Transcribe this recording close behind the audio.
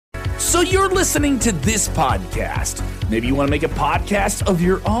So you're listening to this podcast. Maybe you want to make a podcast of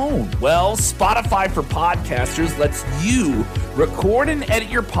your own. Well, Spotify for Podcasters lets you record and edit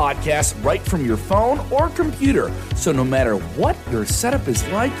your podcast right from your phone or computer. So no matter what your setup is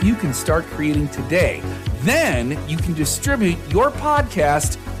like, you can start creating today. Then you can distribute your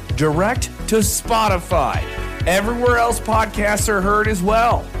podcast direct to Spotify. Everywhere else podcasts are heard as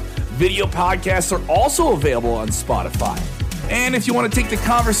well. Video podcasts are also available on Spotify. And if you want to take the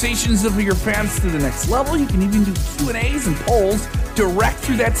conversations of your fans to the next level, you can even do Q&As and polls direct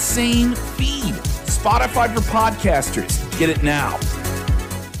through that same feed. Spotify for Podcasters. Get it now.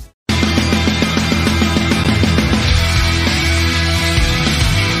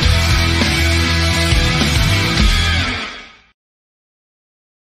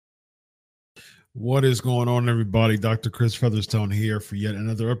 What is going on, everybody? Dr. Chris Featherstone here for yet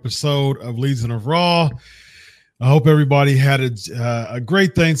another episode of Legion of Raw. I hope everybody had a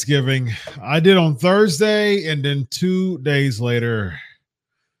great Thanksgiving. I did on Thursday, and then 2 days later.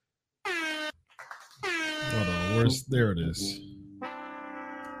 Hold on, there it is.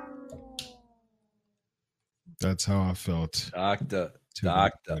 That's how I felt. Doctor,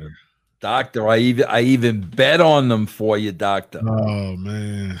 I even bet on them for you, Doctor. Oh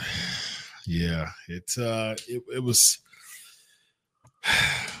man, yeah, it was.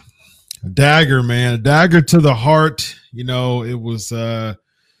 A dagger, man, a dagger to the heart. It was one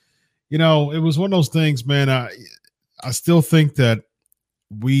of those things, man. I still think that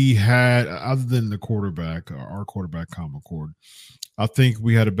we had, other than the quarterback, our quarterback, Kyle McCord, I think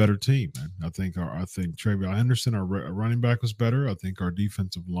we had a better team, man. I think Travion Henderson, our running back, was better. I think our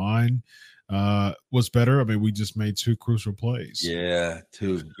defensive line was better. I mean, we just made two crucial plays. Yeah,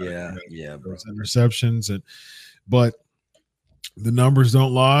 two. Yeah, those interceptions, but the numbers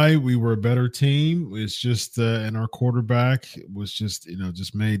don't lie. We were a better team. It's just, and our quarterback was just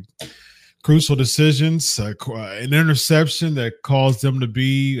made crucial decisions. An interception that caused them to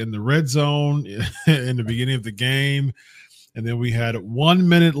be in the red zone in the beginning of the game. And then we had 1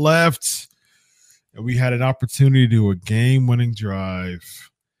 minute left, and we had an opportunity to do a game-winning drive.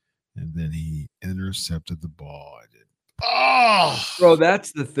 And then he intercepted the ball. Oh, bro,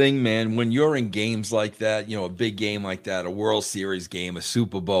 that's the thing, man. When you're in games like that, a big game like that, a World Series game, a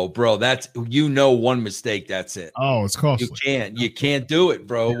Super Bowl, bro, that's one mistake, that's it. Oh, it's costly. You can't do it,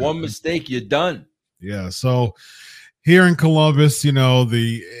 bro. Yeah. One mistake, you're done. Yeah. So here in Columbus,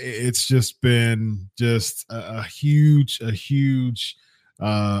 it's just been a huge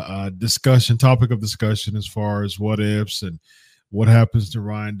topic of discussion as far as what ifs and what happens to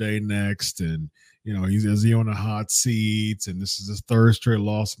Ryan Day next, and is he on a hot seat? And this is his third straight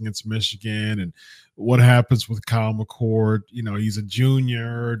loss against Michigan. And what happens with Kyle McCord? He's a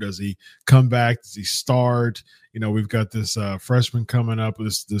junior. Does he come back? Does he start? We've got this freshman coming up,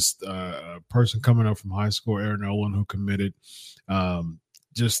 this person coming up from high school, Aaron Olin, who committed.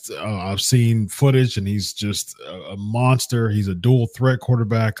 I've seen footage, and he's just a monster. He's a dual threat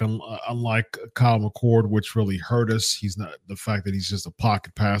quarterback, unlike Kyle McCord, which really hurt us. He's not the fact that he's just a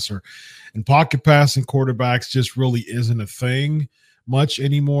pocket passer, and pocket passing quarterbacks just really isn't a thing much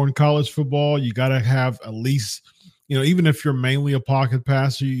anymore in college football. You got to have at least, even if you're mainly a pocket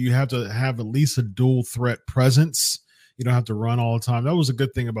passer, you have to have at least a dual threat presence. You don't have to run all the time. That was a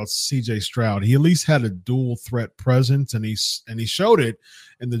good thing about C.J. Stroud. He at least had a dual threat presence, and he showed it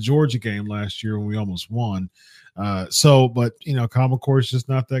in the Georgia game last year when we almost won. Kyle McCord is just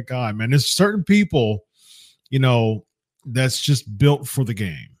not that guy, man. There's certain people, that's just built for the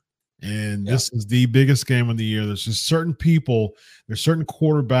game. And this is the biggest game of the year. There's just certain people, there's certain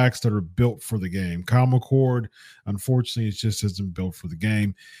quarterbacks that are built for the game. Kyle McCord, unfortunately, it just isn't built for the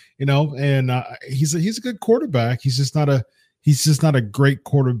game, and he's a good quarterback. He's just not a great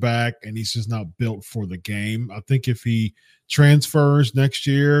quarterback, and he's just not built for the game. I think if he transfers next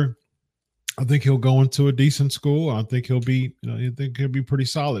year, I think he'll go into a decent school. I think he'll be, he'll be pretty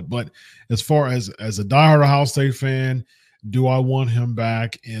solid. But as far as a diehard Ohio State fan, do I want him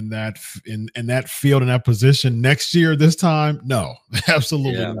back in that field, in that position next year, this time? No,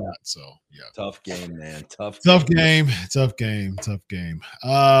 absolutely not. So, yeah. Tough game, man. Tough game.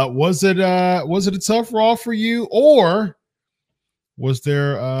 Was it a tough Raw for you, or was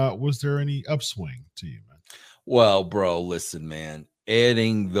there any upswing to you, man? Well, bro, listen, man.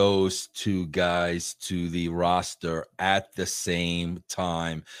 Adding those two guys to the roster at the same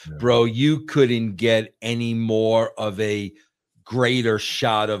time, bro, you couldn't get any more of a greater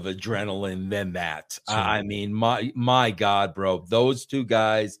shot of adrenaline than that. Sure. I mean, my God, bro, those two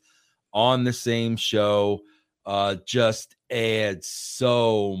guys on the same show, just adds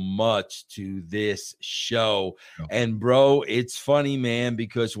so much to this show. And bro, it's funny, man,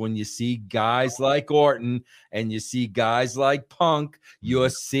 because when you see guys like Orton and you see guys like Punk, you're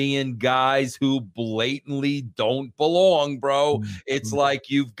seeing guys who blatantly don't belong, bro. It's like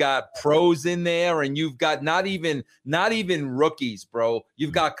you've got pros in there, and you've got not even rookies, bro.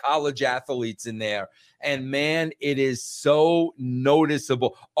 You've got college athletes in there. And man, it is so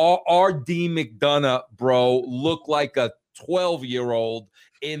noticeable. R.D. McDonough, bro, looked like a 12-year-old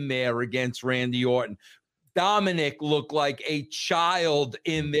in there against Randy Orton. Dominic looked like a child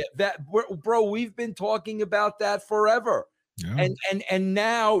in there. That, bro, we've been talking about that forever. Yeah. And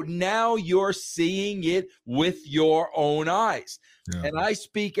now you're seeing it with your own eyes. Yeah. And I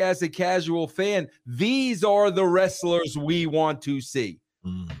speak as a casual fan. These are the wrestlers we want to see.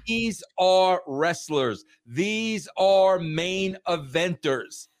 These are wrestlers. These are main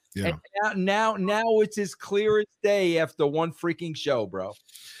eventers. Yeah. And now it's as clear as day after one freaking show, bro.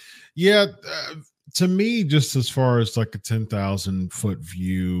 Yeah. To me, just as far as like a 10,000-foot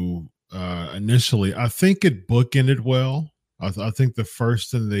view, initially, I think it bookended well. I think the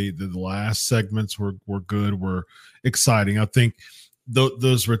first and the last segments were good, were exciting. I think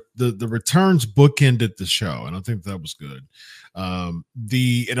the returns bookended the show, and I think that was good.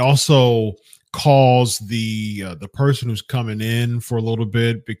 It also caused the person who's coming in for a little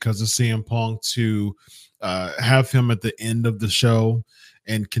bit because of CM Punk to have him at the end of the show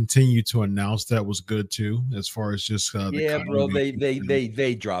and continue to announce that was good too, as far as just bro,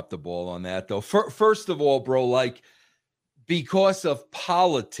 they dropped the ball on that though. First of all, bro, like, because of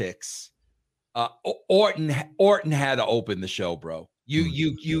politics, Orton had to open the show, bro.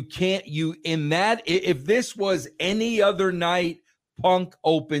 You can't, if this was any other night, Punk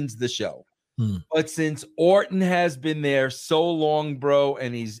opens the show. But since Orton has been there so long, bro,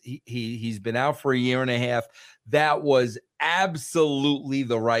 and he's been out for a year and a half, that was absolutely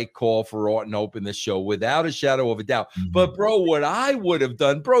the right call for Orton to open the show without a shadow of a doubt. But bro, what I would have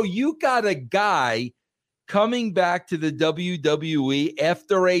done, bro, you got a guy coming back to the WWE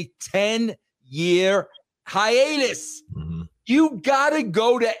after a 10-year hiatus. You got to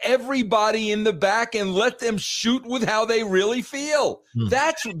go to everybody in the back and let them shoot with how they really feel.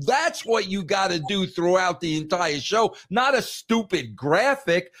 That's what you got to do throughout the entire show, not a stupid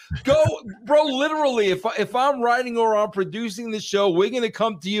graphic. Go, bro, literally, if I'm writing or I'm producing the show, we're going to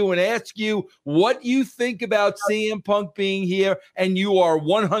come to you and ask you what you think about CM Punk being here, and you are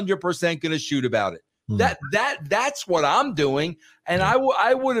 100% going to shoot about it. That's what I'm doing, and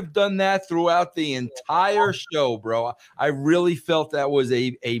I would have done that throughout the entire show, bro. I really felt that was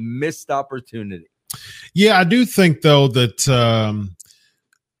a missed opportunity. Yeah, I do think though that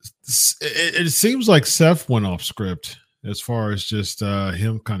it seems like Seth went off script as far as just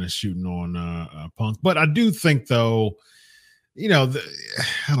him kind of shooting on Punk, but I do think though, I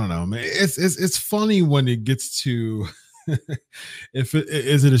don't know, man. It's funny when it gets to.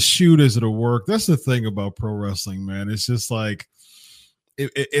 Is it a shoot? Is it a work? That's the thing about pro wrestling, man. It's just like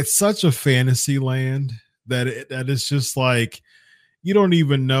it's such a fantasy land that it's just like you don't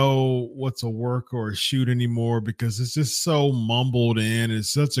even know what's a work or a shoot anymore because it's just so mumbled in.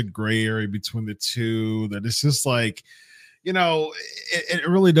 It's such a gray area between the two that it's just like, it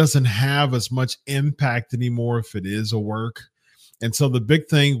really doesn't have as much impact anymore if it is a work. And so the big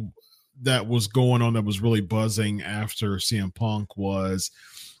thing that was going on that was really buzzing after CM Punk was,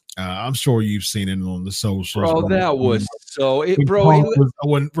 I'm sure you've seen it on the socials. Bro, that was so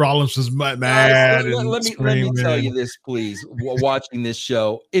when Rollins was mad. Let me tell you this, please. Watching this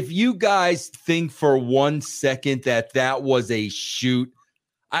show, if you guys think for 1 second that was a shoot,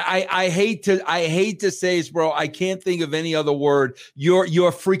 I hate to say this, bro. I can't think of any other word. You're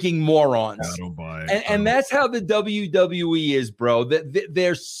freaking morons. I don't buy it. And that's how the WWE is, bro.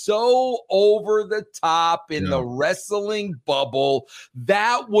 They're so over the top in the wrestling bubble.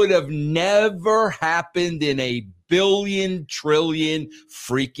 That would have never happened in a billion trillion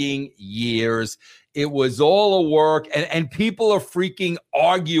freaking years. It was all a work, and people are freaking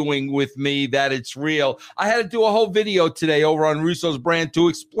arguing with me that it's real. I had to do a whole video today over on Russo's brand to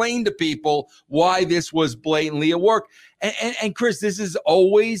explain to people why this was blatantly a work. And Chris, this is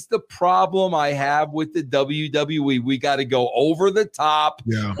always the problem I have with the WWE. We got to go over the top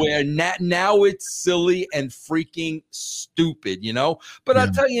where now it's silly and freaking stupid, But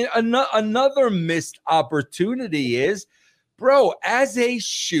I'll tell you, another missed opportunity is, bro, as a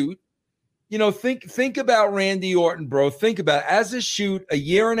shoot, think about Randy Orton, bro. Think about it. As a shoot, a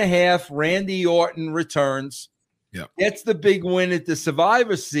year and a half, Randy Orton returns, gets the big win at the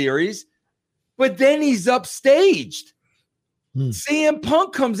Survivor Series, but then he's upstaged. CM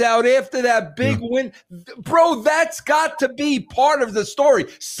Punk comes out after that big win. Bro, that's got to be part of the story.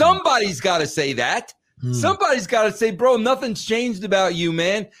 Somebody's got to say that. Somebody's got to say, bro, nothing's changed about you,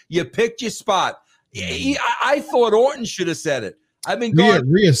 man. You picked your spot. I thought Orton should have said it. I've been going.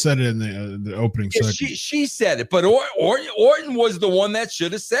 Rhea said it in the opening segment. She said it, but Orton was the one that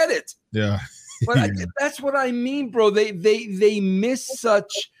should have said it. Yeah. But that's what I mean, bro. They miss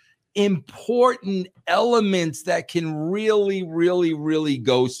such important elements that can really, really, really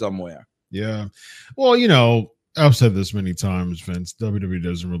go somewhere. Yeah. Well, I've said this many times, Vince. WWE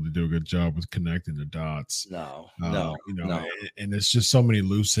doesn't really do a good job with connecting the dots. No. And it's just so many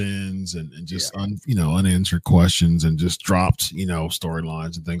loose ends and just unanswered questions and just dropped,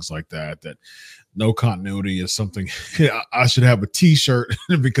 storylines and things like that. That no continuity is something I should have a T-shirt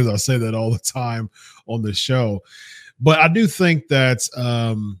because I say that all the time on the show. But I do think that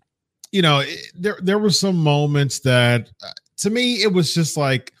there were some moments that to me it was just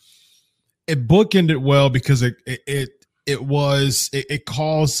like. It bookended well because it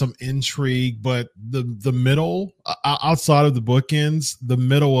caused some intrigue, but the middle outside of the bookends, the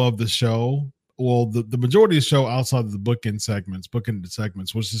middle of the show, the majority of the show outside of the bookended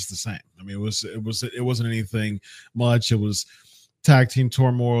segments was just the same. I mean, it wasn't anything much. It was tag team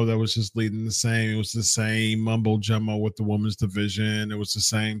turmoil that was just leading the same. It was the same mumbo jumbo with the women's division. It was the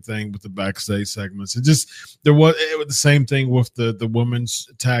same thing with the backstage segments. It was the same thing with the women's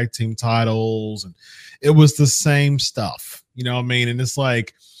tag team titles, and it was the same stuff. You know what I mean? And it's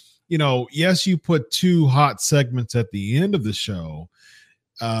like, yes, you put 2 hot segments at the end of the show.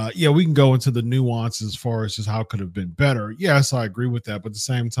 We can go into the nuances as far as just how it could have been better. Yes, I agree with that. But at the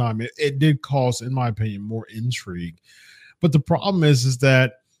same time, it did cause, in my opinion, more intrigue. But the problem is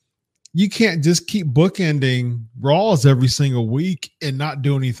that you can't just keep bookending Raws every single week and not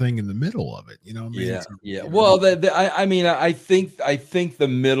do anything in the middle of it. You know what I mean? Yeah. Well, I think the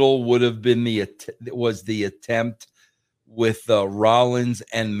middle would have been the attempt with Rollins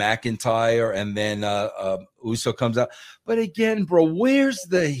and McIntyre, and then Uso comes out. But again, bro, where's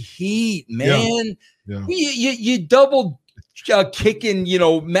the heat, man? Yeah. You double kicking,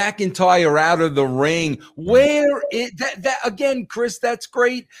 McIntyre out of the ring. Where is that again, Chris? That's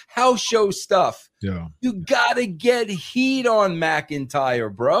great house show stuff. Yeah, you gotta get heat on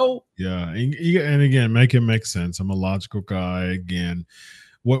McIntyre, bro. Yeah, and again, make it make sense. I'm a logical guy. Again,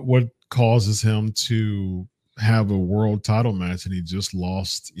 what causes him to have a world title match and he just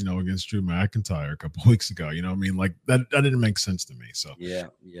lost, against Drew McIntyre a couple weeks ago? You know what I mean? Like that didn't make sense to me. So yeah.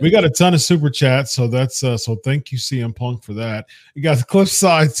 We got a ton of super chats. So that's so thank you, CM Punk, for that. You got the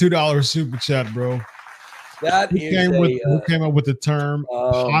Cliffside $2 super chat, bro. Who came up with the term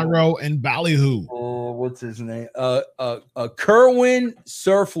pyro and ballyhoo? What's his name? Kerwin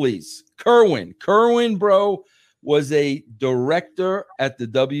Surfleys. Kerwin, bro, was a director at the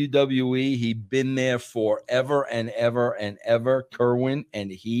WWE. He'd been there forever and ever and ever, Kerwin,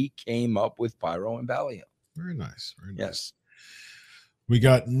 and he came up with pyro and ballyhoo. Very nice. Very nice. Yes. We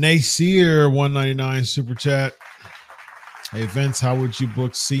got Nacier 199 super chat. Hey Vince, how would you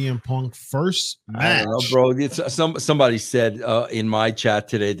book CM Punk first match? I don't know, bro. Somebody said in my chat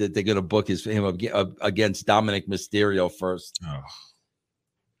today that they're gonna book him against Dominic Mysterio first. Oh.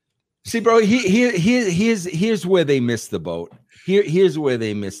 See, bro, here's where they missed the boat. Here's where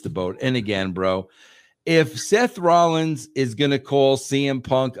they missed the boat. And again, bro, if Seth Rollins is gonna call CM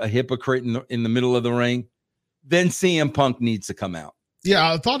Punk a hypocrite in the middle of the ring, then CM Punk needs to come out.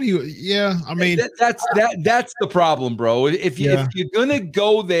 Yeah, I thought I mean, that's the problem, bro. If you're gonna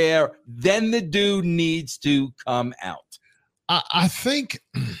go there, then the dude needs to come out. I think,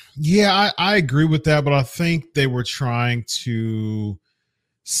 I agree with that, but I think they were trying to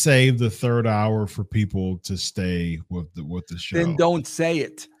save the third hour for people to stay with the show. Then don't say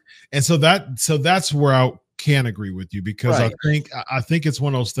it. And so that's where I can agree with you, because right. I think it's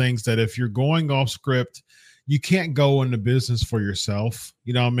one of those things that if you're going off script, you can't go into business for yourself.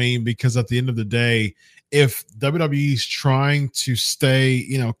 You know what I mean? Because at the end of the day, if WWE is trying to stay,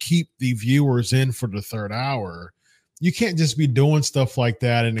 keep the viewers in for the third hour, you can't just be doing stuff like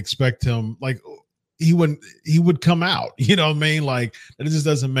that and expect him, like, he would come out. You know what I mean? Like, it just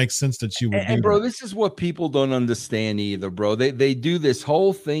doesn't make sense that you would. And bro, this is what people don't understand either, bro. They do this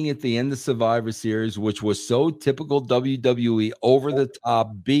whole thing at the end of Survivor Series, which was so typical WWE, over the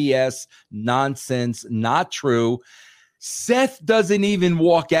top BS, nonsense, not true. Seth doesn't even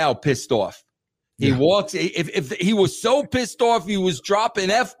walk out pissed off. He walks. If he was so pissed off, he was dropping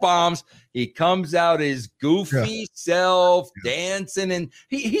F-bombs. He comes out his goofy self, dancing, and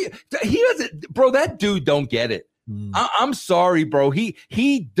he doesn't, bro. That dude don't get it. I'm sorry, bro.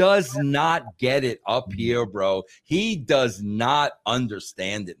 He does not get it up here, bro. He does not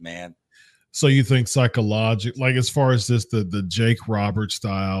understand it, man. So you think psychological, like as far as this, the Jake Roberts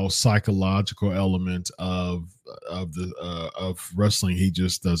style psychological element of wrestling, he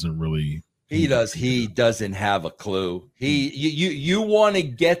just doesn't really. He doesn't have a clue. You want to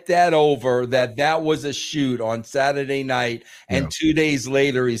get that over that was a shoot on Saturday night, and 2 days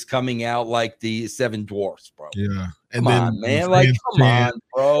later he's coming out like the Seven Dwarfs, bro. Yeah, and come then on, man. Like, come on,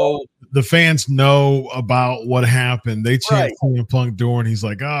 bro. The fans know about what happened. They chant CM Punk during. He's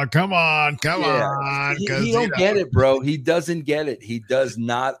like, "Oh, come on." He don't get it, bro. He doesn't get it. He does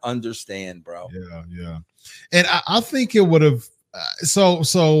not understand, bro. Yeah. And I think it would have.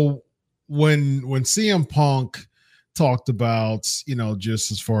 So when CM Punk talked about,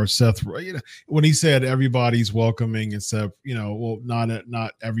 just as far as Seth, when he said everybody's welcoming except, well,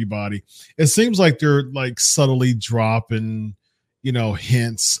 not everybody. It seems like they're like subtly dropping,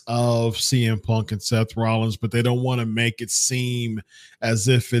 hints of CM Punk and Seth Rollins, but they don't want to make it seem as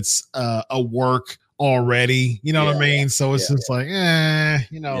if it's a work already. You know what I mean? So it's just like,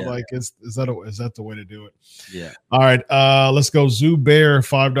 like is that the way to do it? Yeah. All right. Let's go. Zoo Bear,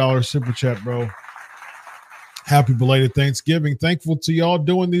 $5 super chat, bro. Happy belated Thanksgiving. Thankful to y'all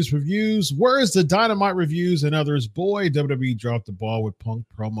doing these reviews. Where is the Dynamite reviews and others? Boy, WWE dropped the ball with Punk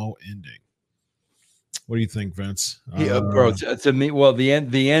promo ending. What do you think, Vince? Bro, to me, well, the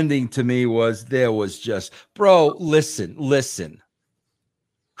ending to me was just, bro, listen,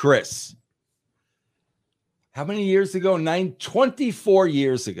 Chris. How many years ago? 24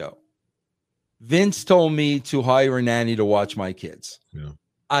 years ago. Vince told me to hire a nanny to watch my kids. Yeah.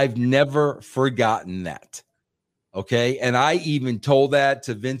 I've never forgotten that. Okay. And I even told that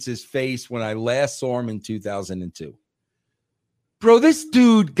to Vince's face when I last saw him in 2002. Bro, this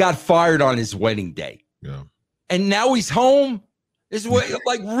dude got fired on his wedding day. Yeah. And now he's home. Is what,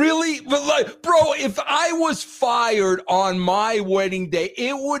 like, really? But like, bro, if I was fired on my wedding day,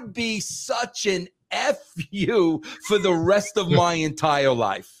 it would be such an F you for the rest of my entire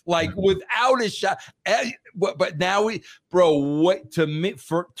life, like without a shot. But now for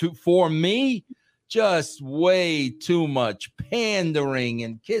me, just way too much pandering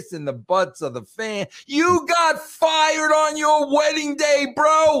and kissing the butts of the fan. You got fired on your wedding day,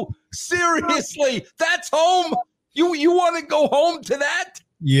 bro. Seriously, that's home. You want to go home to that?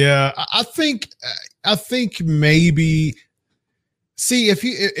 Yeah, I think maybe. See,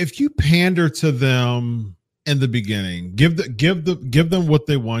 if you pander to them in the beginning, give them what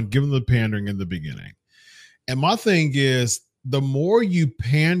they want, give them the pandering in the beginning. And my thing is, the more you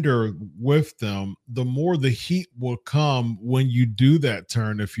pander with them, the more the heat will come when you do that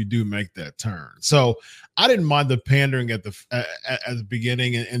turn, if you do make that turn. So I didn't mind the pandering at the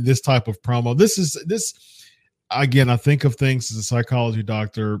beginning and this type of promo. This again, I think of things as a psychology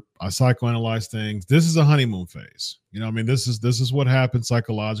doctor. I psychoanalyze things. This is a honeymoon phase. You know what I mean? This is what happens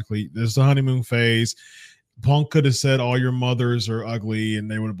psychologically. This is a honeymoon phase. Punk could have said all your mothers are ugly and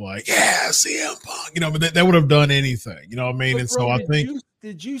they would have been like, yeah, CM Punk, but they would have done anything. You know what I mean? But and bro, so I think.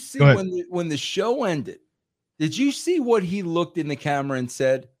 Did you see when the show ended? Did you see what he looked in the camera and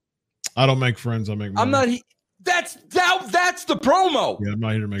said? I don't make friends. I make money. I'm not. That's the promo. Yeah, I'm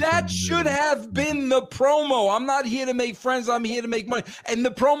not here to make that friends. Should have been the promo. I'm not here to make friends. I'm here to make money. And the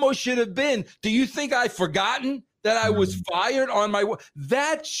promo should have been, do you think I've forgotten that I was fired on my –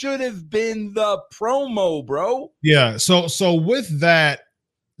 that should have been the promo, bro. Yeah, so with that,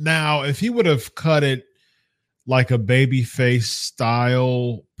 now if he would have cut it like a babyface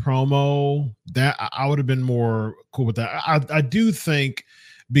style promo, that I would have been more cool with that. I do think –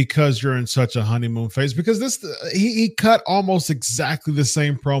 because you're in such a honeymoon phase, because he cut almost exactly the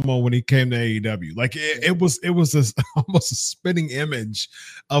same promo when he came to AEW. Like it was almost a spitting image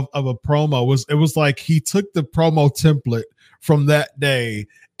of a promo. It was like he took the promo template from that day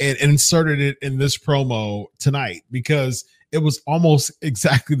and inserted it in this promo tonight, because it was almost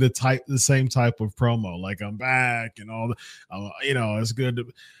exactly the same type of promo. Like, I'm back and all it's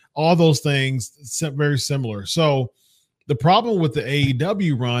good. All those things very similar. So the problem with the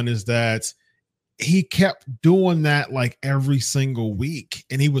AEW run is that he kept doing that like every single week,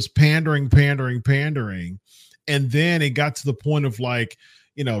 and he was pandering. And then it got to the point of like,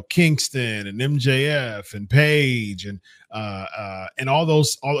 Kingston and MJF and Paige and all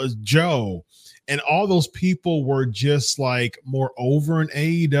those Joe and all those people were just like more over in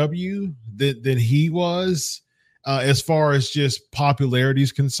AEW than he was, as far as just popularity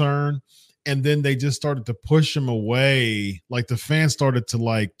is concerned. And then they just started to push him away. Like the fans started to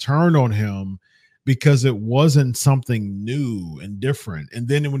like turn on him because it wasn't something new and different. And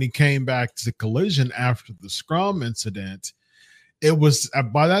then when he came back to Collision after the Scrum incident, it was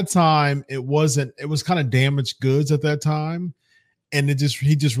by that time it was kind of damaged goods at that time, and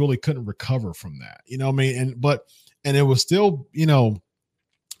he just really couldn't recover from that. You know what I mean? And it was still, you know,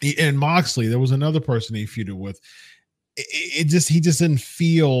 and Moxley, there was another person he feuded with. He just didn't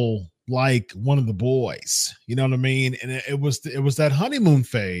feel like one of the boys. You know what I mean? And it was that honeymoon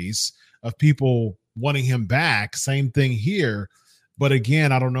phase of people wanting him back. Same thing here. But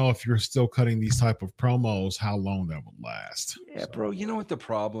again, I don't know if you're still cutting these type of promos, how long that would last. Yeah, bro. You know what the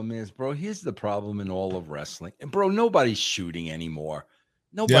problem is, bro? Here's the problem in all of wrestling. And bro, nobody's shooting anymore.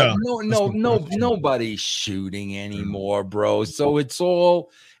 Nobody, nobody's shooting anymore, bro. So it's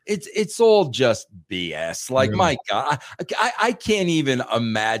all just BS. Like, my God, I can't even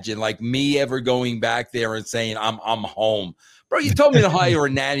imagine like me ever going back there and saying I'm home. Bro, you told me to hire a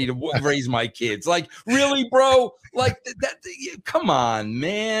nanny to raise my kids. Like, really, bro? Like that? Come on,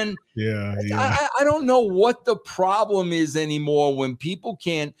 man. Yeah. I don't know what the problem is anymore when people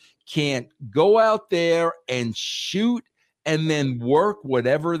can't go out there and shoot and then work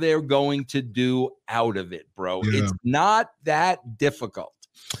whatever they're going to do out of it, bro. Yeah. It's not that difficult.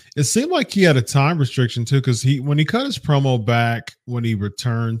 It seemed like he had a time restriction too, because when he cut his promo back when he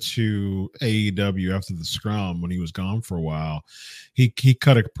returned to AEW after the Scrum, when he was gone for a while, he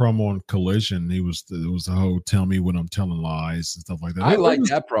cut a promo on Collision. It was the whole "tell me when I'm telling lies" and stuff like that. I like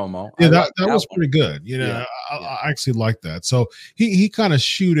that promo. Yeah, that was pretty good. You know, yeah. I actually like that. So he kind of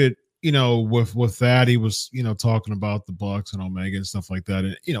shooted. You know, with that, he was, you know, talking about the Bucks and Omega and stuff like that,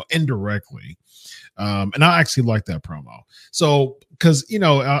 and, you know, indirectly. And I actually like that promo. So, because, you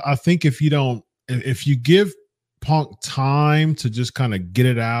know, I think if you give Punk time to just kind of get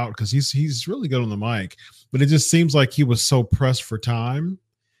it out, because he's really good on the mic, but it just seems like he was so pressed for time,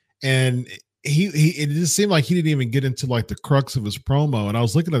 and it just seemed like he didn't even get into like the crux of his promo. And I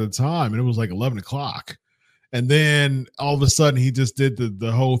was looking at the time, and it was like 11 o'clock. And then all of a sudden he just did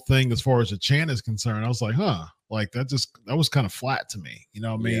the whole thing as far as the chant is concerned. I was like, like that was kind of flat to me. You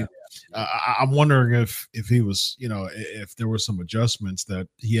know what I mean? Yeah. I'm wondering if he was, you know, if there were some adjustments that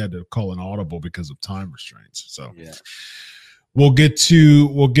he had to call an audible because of time restraints. So yeah. We'll get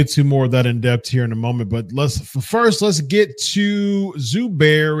to more of that in depth here in a moment. But let's get to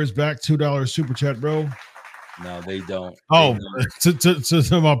Zubair is back, $2 super chat, bro. No, they don't. Oh,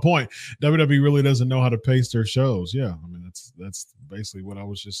 to my point, WWE really doesn't know how to pace their shows. Yeah, I mean that's basically what I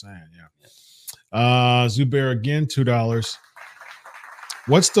was just saying. Yeah. Zubair again, $2.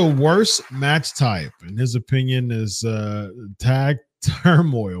 What's the worst match type? In his opinion, is tag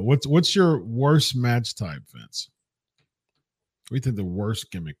turmoil. What's your worst match type, Vince? What do you think the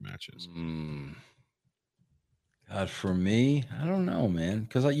worst gimmick match is? God, for me, I don't know, man,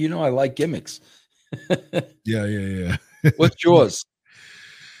 because I like gimmicks. Yeah. What's yours?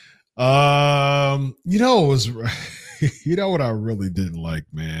 You know, it was you know what I really didn't like,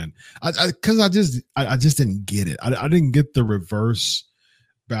 man. Because I just didn't get it. I didn't get the reverse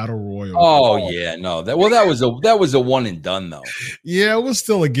battle royal. Oh yeah, no. That was a one and done though. Yeah, it was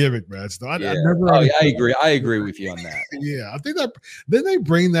still a gimmick match though. I agree. I agree with you on that. Yeah, I think that didn't they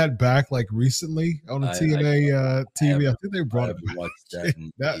bring that back like recently on the TNA TV. I think they brought it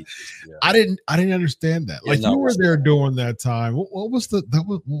back. I didn't understand that. Like you were there during that time. What was the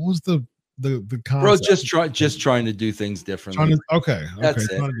concept? Bro, just trying to do things differently. Okay.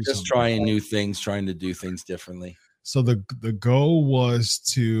 That's it. Just trying new things, trying to do things differently. So the goal was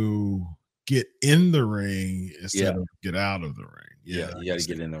to get in the ring instead of get out of the ring. Yeah, you got to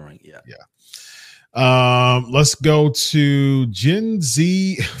get in the ring. Yeah. Let's go to Gen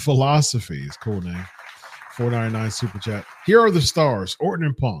Z Philosophies. Cool name. 499 super chat. Here are the stars: Orton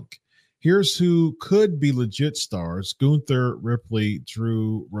and Punk. Here's who could be legit stars: Gunther, Ripley,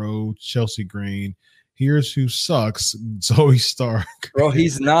 Drew, Rhodes, Chelsea Green. Here's who sucks: Zoe Stark. Bro,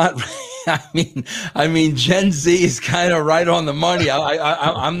 he's not. I mean, Gen Z is kind of right on the money.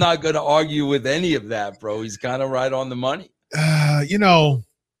 I'm not going to argue with any of that, bro. He's kind of right on the money. You know,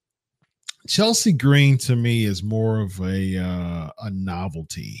 Chelsea Green to me is more of a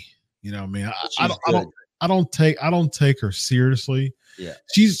novelty. You know what I mean? I don't take her seriously. Yeah,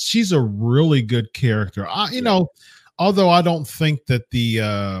 she's a really good character. You know. Although I don't think that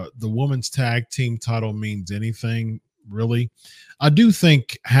the women's tag team title means anything, really, I do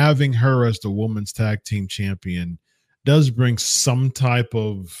think having her as the women's tag team champion does bring some type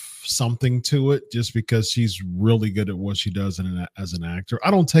of something to it, just because she's really good at what she does as an actor.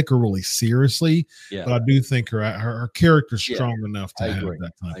 I don't take her really seriously, but I do think her character's strong enough to have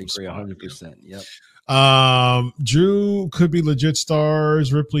that type of spot. 100%. Yep. Drew could be legit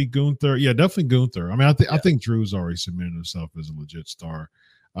stars. Ripley, Gunther, yeah, definitely Gunther. I mean, I think Drew's already cemented himself as a legit star.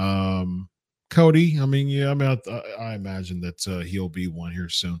 Cody, I imagine that he'll be one here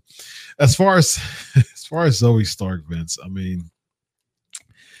soon. As far as Zoe Stark, Vince, I mean,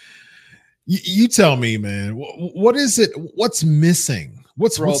 you tell me, man. What is it? What's missing?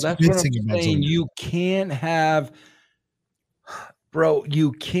 What's that's missing what I'm about saying. Zoe? You can't have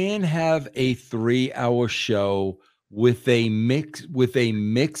a 3-hour show with a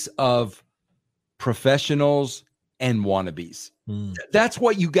mix of professionals and wannabes. That's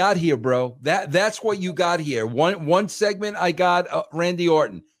what you got here, bro. That's what you got here. One segment I got Randy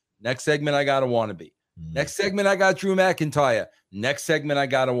Orton. Next segment I got a wannabe. Next segment I got Drew McIntyre. Next segment I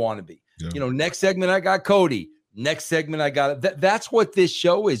got a wannabe. Yeah. Next segment I got Cody. Next segment I got that's what this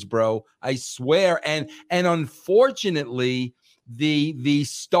show is, bro. I swear. And unfortunately, the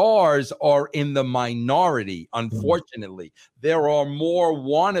stars are in the minority. Unfortunately, there are more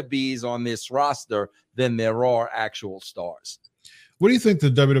wannabes on this roster than there are actual stars. What do you think the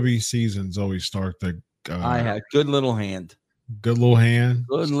WWE seasons always start? That I had good little hand. Good little hand.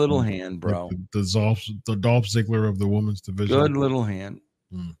 Good little hand, bro. Like the Dolph Ziggler of the women's division. Good little hand.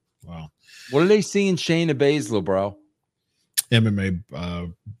 Wow. What are they seeing Shayna Baszler, bro? MMA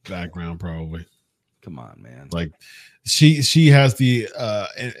background, probably. Come on, man. Like she has the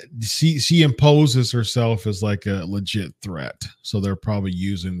she imposes herself as like a legit threat. So they're probably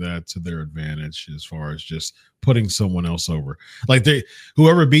using that to their advantage as far as just putting someone else over. Like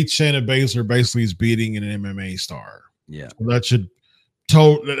whoever beats Shayna Baszler basically is beating an MMA star. Yeah. So that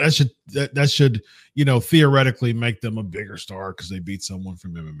should theoretically make them a bigger star because they beat someone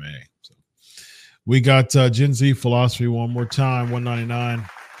from MMA. So we got Gen Z Philosophy one more time, 199.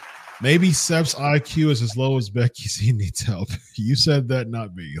 Maybe Seth's IQ is as low as Becky's. He needs help. You said that,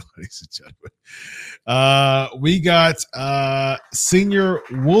 not me, ladies and gentlemen. We got Senior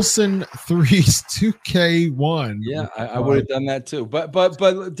Wilson 3's 2K1. Yeah, I would have done that too. But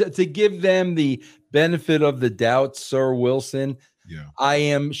to give them the benefit of the doubt, Sir Wilson, yeah, I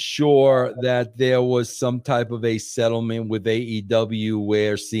am sure that there was some type of a settlement with AEW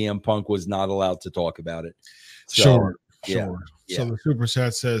where CM Punk was not allowed to talk about it. So, Sure. Yeah. So the super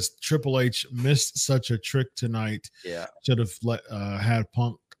chat says Triple H missed such a trick tonight. Yeah, should have let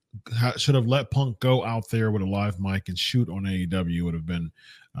Punk go out there with a live mic and shoot on AEW. Would have been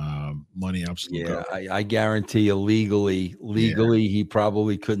money absolute. Yeah, I guarantee you legally, he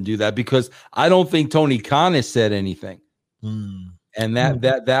probably couldn't do that because I don't think Tony Khan has said anything, and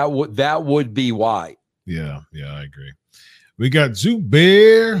that would be why. Yeah, I agree. We got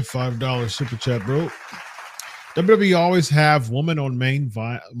Zubair, $5 super chat, bro. WWE always have woman on man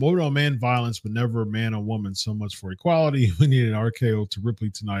violence, but never man on woman. So much for equality. We needed RKO to Ripley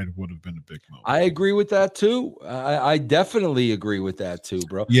tonight. It would have been a big moment. I agree with that too. I definitely agree with that too,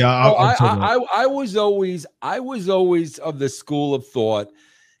 bro. Yeah, I was always of the school of thought.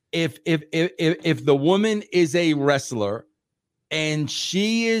 If the woman is a wrestler and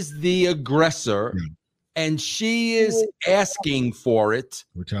she is the aggressor. Yeah. And she is asking for it,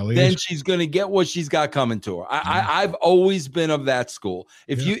 then she's going to get what she's got coming to her. I've always been of that school.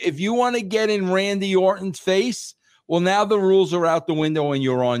 If you want to get in Randy Orton's face, well, now the rules are out the window and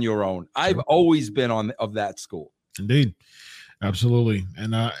you're on your own. I've always been of that school. Indeed. Absolutely.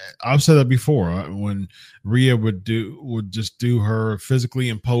 And I've said that before when Rhea would just do her physically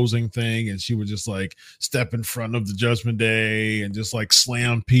imposing thing and she would just like step in front of the Judgment Day and just like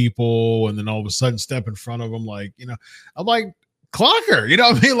slam people and then all of a sudden step in front of them. Like, I'm like, clock her, you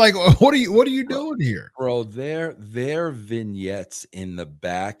know what I mean? Like, what are you doing here? Bro, their vignettes in the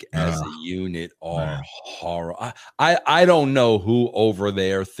back as a unit are horrible. I don't know who over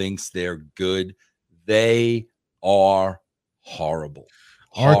there thinks they're good. They are horrible.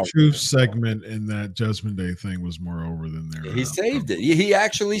 Our truth segment in that Judgment Day thing was more over than there. He saved it. He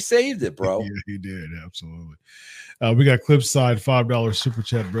actually saved it, bro. Yeah, he did. Absolutely. We got Cliffside $5 super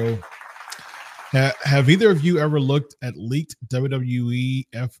chat, bro. Have either of you ever looked at leaked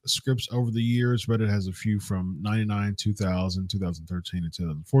WWEF scripts over the years? Reddit has a few from 99, 2000, 2013, and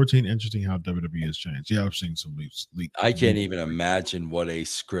 2014. Interesting how WWE has changed. Yeah, I've seen some leaks. I can't even imagine what a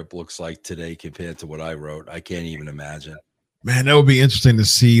script looks like today compared to what I wrote. I can't even imagine. Man, that would be interesting to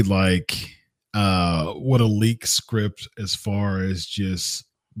see, like, what a leak script as far as just,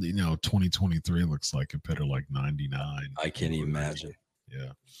 2023 looks like compared to like 99. I can't even imagine.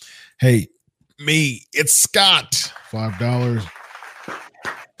 Yeah. Hey, it's Scott $5.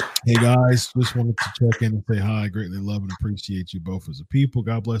 Hey guys, just wanted to check in and say hi. Greatly love and appreciate you both as a people.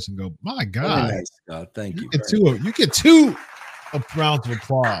 God bless and go. My God, Very nice, God. Thank you. You get two rounds of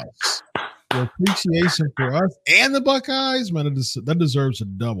applause. Your appreciation for us and the Buckeyes, man, that deserves a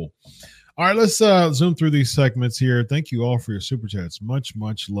double. All right, let's zoom through these segments here. Thank you all for your super chats. Much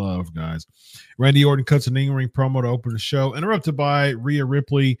love, guys. Randy Orton cuts an in-ring promo to open the show, interrupted by Rhea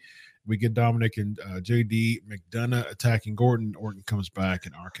Ripley. We get Dominic and JD McDonough attacking Orton. Orton comes back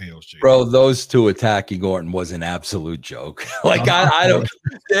and RKO's JD. Bro, those two attacking Orton was an absolute joke. Like I don't.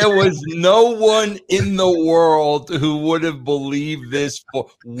 There was no one in the world who would have believed this.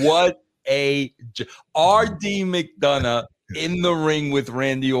 What a RD McDonough in the ring with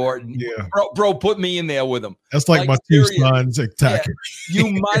Randy Orton. Yeah, bro, put me in there with him. That's like my two sons attacking. Yeah,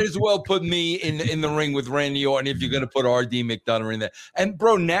 you might as well put me in the ring with Randy Orton if you're going to put RD McDonough in there. And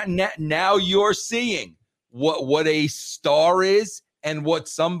bro, now you're seeing what a star is and what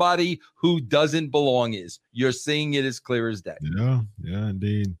somebody who doesn't belong is. You're seeing it as clear as day. Yeah,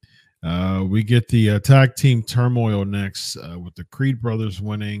 indeed. We get the tag team turmoil next with the Creed brothers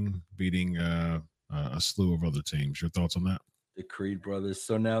winning, beating a slew of other teams. Your thoughts on that? The Creed brothers.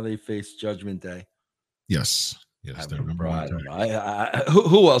 So now they face Judgment Day. Yes. They're number one. I don't know.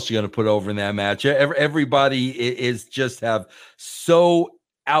 Who else are you going to put over in that match? Everybody is just have so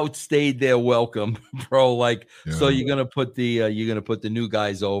outstayed their welcome, bro. Like, yeah. So you're going to put the new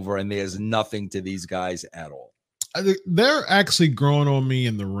guys over, and there's nothing to these guys at all. They're actually growing on me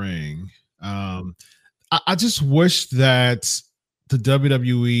in the ring. I just wish that the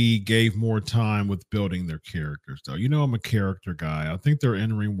WWE gave more time with building their characters, though. I'm a character guy. I think their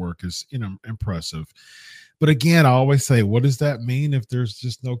in-ring work is, impressive. But again, I always say, what does that mean if there's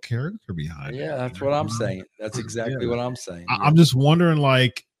just no character behind it? Yeah, that's what I'm saying. That's exactly what I'm saying. I'm just wondering,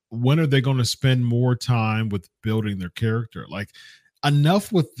 like, when are they going to spend more time with building their character? Like,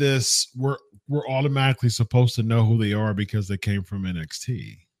 enough with this. We're automatically supposed to know who they are because they came from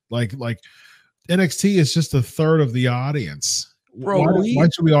NXT. Like NXT is just a third of the audience. Bro, why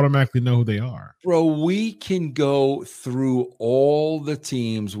should we automatically know who they are? Bro, we can go through all the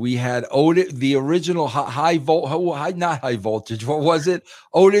teams. We had Otis, the original not high voltage. What was it?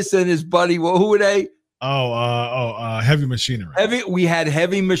 Otis and his buddy. Well, who were they? Heavy Machinery. We had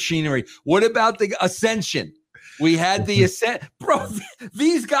Heavy Machinery. What about the Ascension? We had the Ascent. Bro,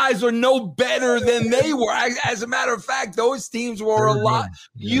 these guys are no better than they were. As a matter of fact, those teams were a lot.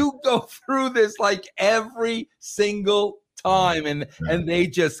 Yeah. You go through this like every single time, and they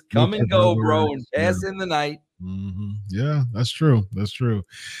just come and go, bro, and pass in the night. Mm-hmm. Yeah, that's true.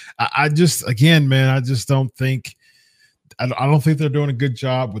 I just don't think they're doing a good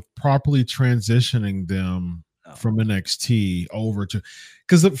job with properly transitioning them from NXT over to,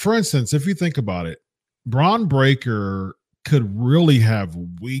 because for instance, if you think about it, Braun Breaker could really have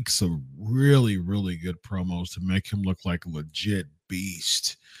weeks of really, really good promos to make him look like a legit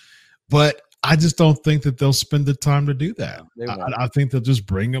beast, but I just don't think that they'll spend the time to do that. I think they'll just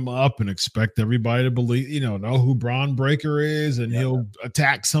bring him up and expect everybody to believe, know who Braun Breaker is, and he'll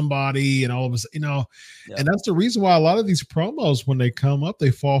attack somebody and all of us, and that's the reason why a lot of these promos, when they come up, they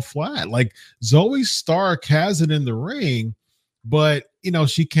fall flat. Like Zoe Stark has it in the ring, but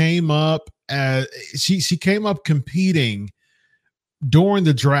she came up as she came up competing during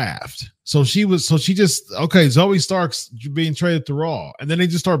the draft. So Zoe Stark's being traded to Raw, and then they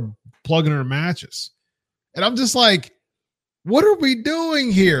just start plugging her matches. And I'm just like, what are we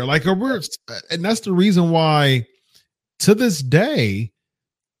doing here? Like, and that's the reason why to this day,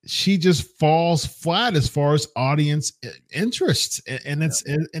 she just falls flat as far as audience interest. And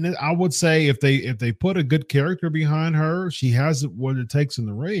I would say if they put a good character behind her, she has what it takes in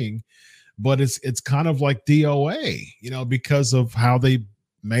the ring, but it's kind of like DOA, because of how they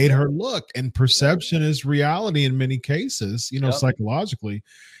made her look, and perception is reality in many cases, psychologically.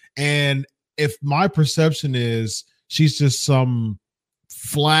 And if my perception is she's just some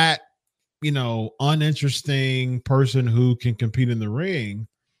flat, uninteresting person who can compete in the ring,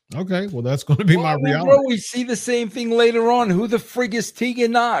 okay, well, that's going to be my reality. Bro, we see the same thing later on. Who the frig is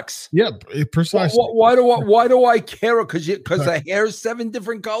Tegan Knox? Yeah, precisely. Why do I care? Because the hair is 7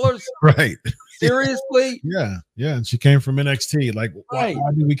 different colors, right? Seriously? Yeah, and she came from NXT. Like, why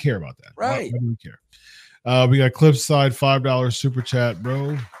do we care about that? Right? Why do we care? We got Cliffside $5 super chat,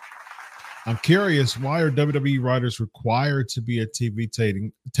 bro. I'm curious, why are WWE writers required to be at TV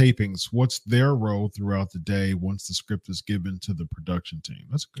tapings? What's their role throughout the day once the script is given to the production team?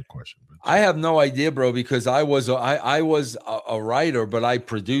 That's a good question. I have no idea, bro, because I was a writer, but I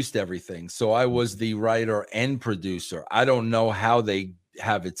produced everything. So I was the writer and producer. I don't know how they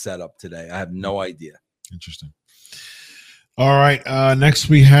have it set up today. I have no idea. Interesting. All right. Next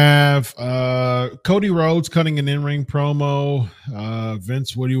we have Cody Rhodes cutting an in-ring promo.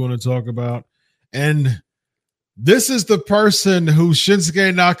 Vince, what do you want to talk about? And this is the person who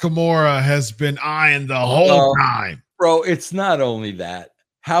Shinsuke Nakamura has been eyeing the whole time. Bro, it's not only that.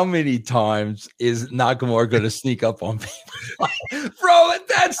 How many times is Nakamura going to sneak up on people? Bro,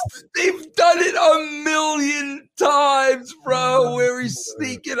 they've done it a million times, bro, where he's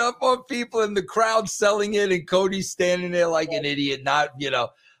sneaking up on people and the crowd selling it and Cody's standing there like an idiot,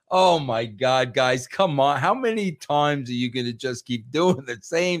 oh my God, guys, come on. How many times are you going to just keep doing the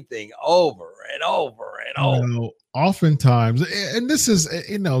same thing over and over and over? Oftentimes, and this is,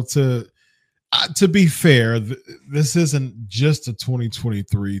 to be fair, this isn't just a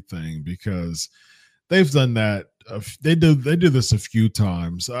 2023 thing because they've done that. They do this a few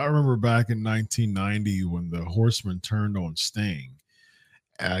times. I remember back in 1990 when the Horsemen turned on Sting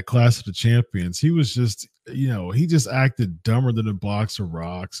at Clash of the Champions. He was just, he just acted dumber than a box of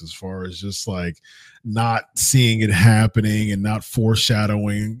rocks as far as just like not seeing it happening and not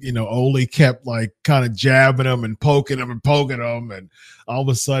foreshadowing. Ole kept like kind of jabbing him and poking him, and all of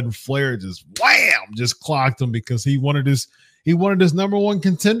a sudden Flair just wham, just clocked him because he wanted his number one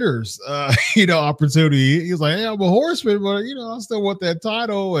contenders, opportunity. He was like, hey, I'm a Horseman, but I still want that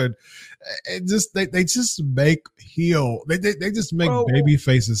title. And it just they just make they just make baby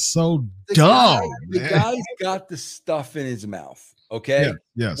faces so dumb. The guy's got the stuff in his mouth. Okay. Yeah,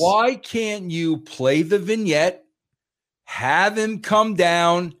 yes. Why can't you play the vignette, have him come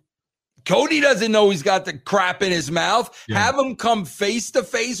down? Cody doesn't know he's got the crap in his mouth. Yeah. Have him come face to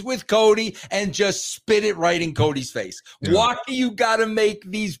face with Cody and just spit it right in Cody's face. Yeah. Why do you got to make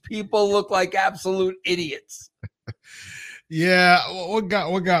these people look like absolute idiots? Yeah, what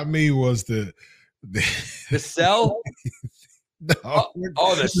got me was the cell. No,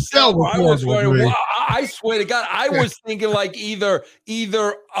 the cell. I swear to God, I was thinking like either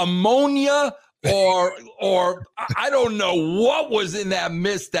ammonia or I don't know what was in that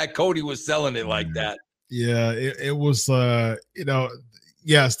mist that Cody was selling it like that. Yeah, it was.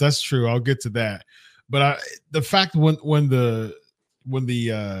 Yes, that's true. I'll get to that. But the fact when the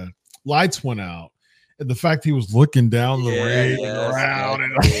lights went out. And the fact he was looking down the ring and around,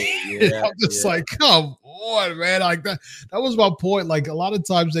 and I'm just like, come on, man! Like that was my point. Like a lot of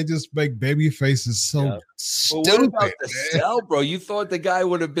times they just make baby faces so stupid. But what about the cell, bro? You thought the guy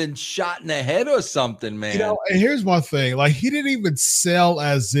would have been shot in the head or something, man? And here's my thing: like he didn't even sell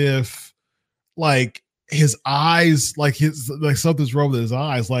as if like his eyes, like something's wrong with his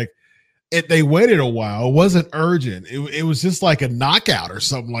eyes, like. They waited a while. It wasn't urgent. It was just like a knockout or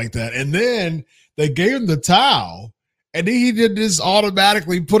something like that. And then they gave him the towel, and then he did just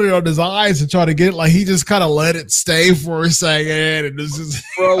automatically put it on his eyes and try to get it. Like he just kind of let it stay for a second. And this is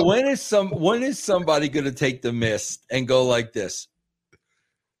bro. When is somebody going to take the mist and go like this?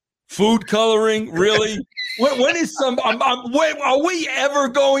 Food coloring, really? When is wait, are we ever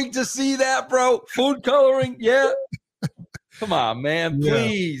going to see that, bro? Food coloring, yeah. Come on, man,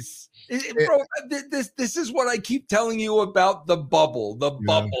 please. Bro, this is what I keep telling you about the bubble, the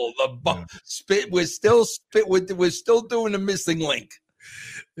bubble. Spit. We're still doing the missing link.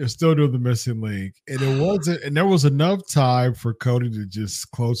 They're still doing the missing link, and it wasn't. And there was enough time for Cody to just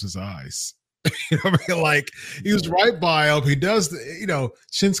close his eyes. I mean, like he was right by him. He does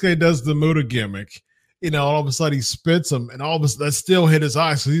Shinsuke does the Muda gimmick. All of a sudden he spits him, and all of a sudden that still hit his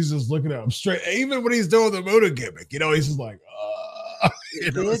eyes. So he's just looking at him straight. Even when he's doing the Muda gimmick, he's just like,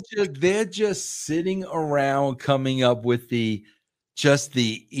 They're just sitting around coming up with the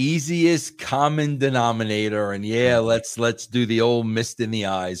easiest common denominator, and let's do the old mist in the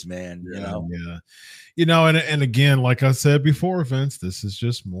eyes, man. And again, like I said before, Vince, this is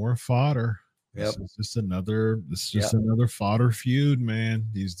just more fodder. Yep. This is just another fodder feud, man.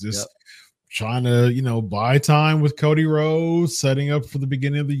 He's just trying to buy time with Cody Rhodes, setting up for the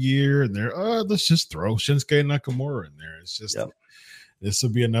beginning of the year, and let's just throw Shinsuke Nakamura in there. It's just. This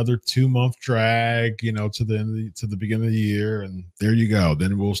will be another 2-month drag, to the beginning of the year, and there you go.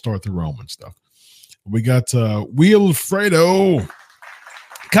 Then we'll start the Roman stuff. We got Wilfredo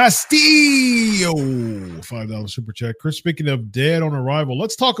Castillo, $5 super chat. Chris, speaking of dead on arrival,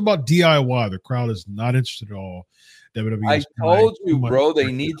 let's talk about DIY. The crowd is not interested at all. WWE. I told you, bro,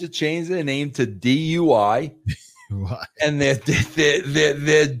 they need to change their name to DUI. And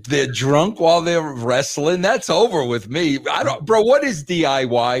they're drunk while they're wrestling. That's over with me. Bro. What is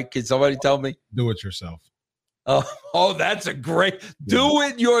DIY? Can somebody tell me? Do it yourself. Oh, that's a great. Do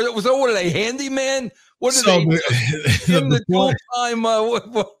it so what are they? Handyman? What are they? In the full time.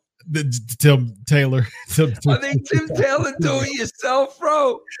 Tim Taylor. I think Tim Taylor doing yourself,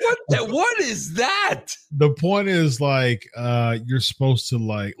 bro. What is that? The point is like you're supposed to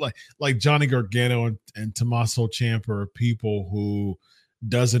like Johnny Gargano and Tommaso Ciampa are people who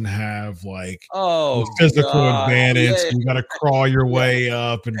doesn't have like physical advantage. Yeah. You got to crawl your way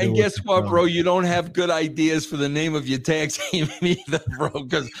up and guess what, bro? You don't have good ideas for the name of your tag team either, bro,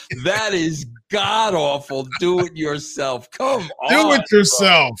 because that is god awful. Do it yourself. Come on. Do it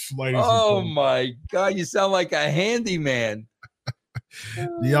yourself, ladies. Oh my God. You sound like a handyman.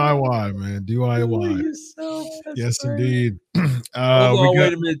 DIY, man. DIY. Yes, crazy. indeed. Wait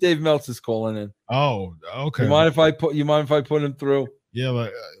a minute. Dave Meltz is calling in. Oh, okay. You mind if I put him through? Yeah,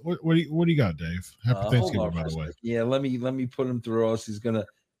 like, what do you got, Dave? Happy Thanksgiving, by the way. Yeah, let me put him through. Else he's gonna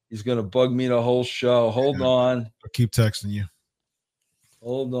bug me the whole show. Hold on. I'll keep texting you.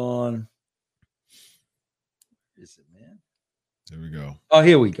 Hold on. Where is it, man? There we go. Oh,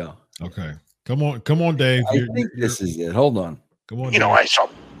 here we go. Okay, come on, Dave. I think this is it. Hold on. Come on. Dave. I saw a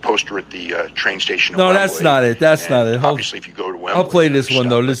poster at the train station. No, that's not it. That's not it. Obviously, if you go to Wembley, I'll play this one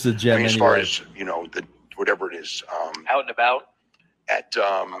though. This is a gem. As far as the whatever it is, out and about. At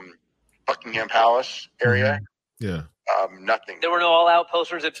Buckingham Palace area. Yeah. Nothing. There were no all-out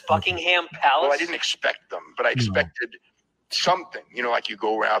posters at Buckingham Palace? Well, I didn't expect them, but I expected something. Like you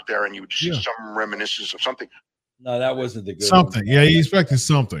go out there and you would see some reminiscence of something. No, that wasn't the good something. one. Yeah, you expected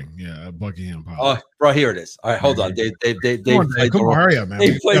something. Yeah, at Buckingham Palace. Oh, bro, here it is. All right, hold on. Dave played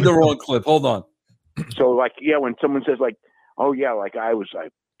the wrong clip. Hold on. So, when someone says, oh, yeah, I was a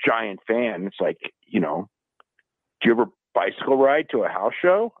giant fan, it's like, do you ever bicycle ride to a house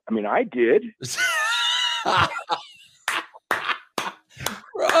show? I mean, I did.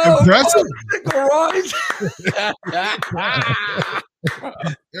 Impressive.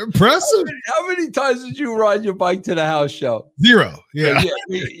 Impressive. How many times did you ride your bike to the house show? 0. Yeah.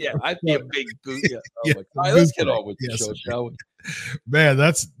 I'd be a big boot. Yeah. All right, let's get on with the show, shall we? Man,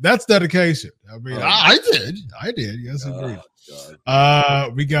 that's dedication. I mean, I did. Yes, indeed.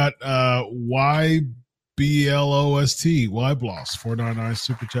 We got YBLOST, Wybloss, 499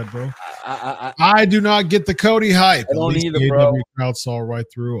 super chat, bro. I do not get the Cody hype. I don't either, bro. The crowd saw right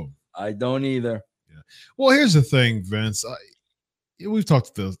through him. I don't either. Yeah. Well, here's the thing, Vince. We've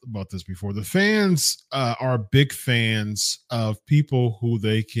talked about this before. The fans are big fans of people who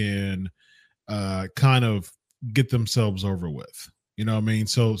they can kind of get themselves over with. You know what I mean?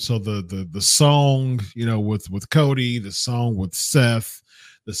 So the song, with Cody, the song with Seth,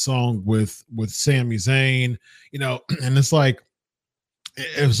 the song with Sami Zayn, and it's like,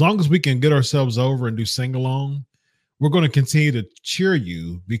 as long as we can get ourselves over and do sing along, we're going to continue to cheer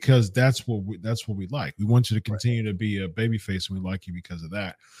you because that's what we like. We want you to continue to be a babyface, and we like you because of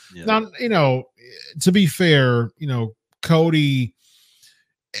that. Yeah. Now, to be fair, Cody,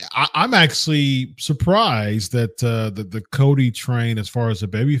 I'm actually surprised that the Cody train, as far as the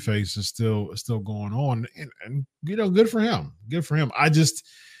babyface, is still going on, and good for him. Good for him. I just,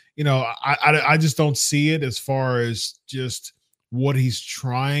 I just don't see it as far as just what he's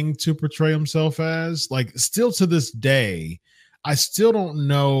trying to portray himself as. Like, still to this day, I still don't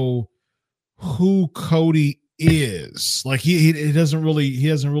know who Cody is. Like, he hasn't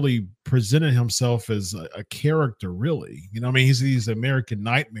really presented himself as a character, really. I mean, he's American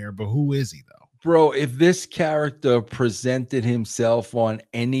Nightmare, but who is he though? Bro, if this character presented himself on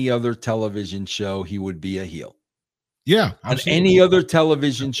any other television show, he would be a heel. Yeah, on any other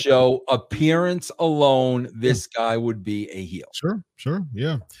television show, appearance alone, this guy would be a heel. Sure,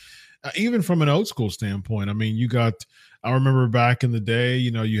 yeah. Even from an old school standpoint, I mean, I remember back in the day,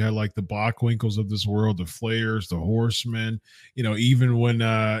 you had like the Bockwinkel's of this world, the Flairs, the Horsemen, even when,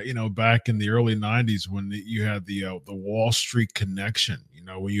 back in the early 90s when you had the Wall Street Connection,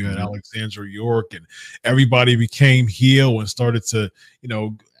 when you had Alexandra York and everybody became heel and started to,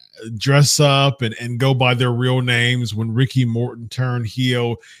 dress up and go by their real names. When Ricky Morton turned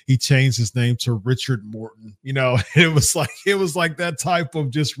heel, he changed his name to Richard Morton. It was like that type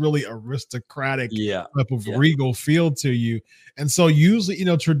of just really aristocratic type of regal feel to you. And so usually,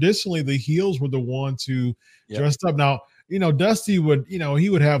 traditionally the heels were the ones who dressed up. Now, Dusty would, he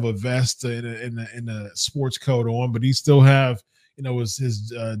would have a vest in a sports coat on, but he still have,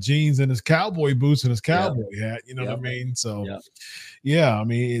 his jeans and his cowboy boots and his cowboy hat, what I mean? So, I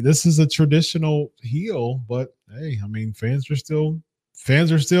mean, this is a traditional heel, but hey, I mean, fans are still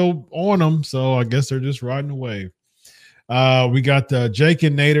on them. So I guess they're just riding the wave. We got Jake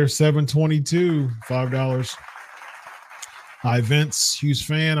and Nader 722, $5. Hi, Vince, huge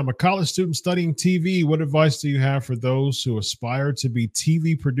fan. I'm a college student studying TV. What advice do you have for those who aspire to be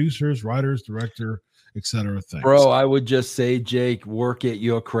TV producers, writers, director, etc. things. Bro, I would just say, Jake, work at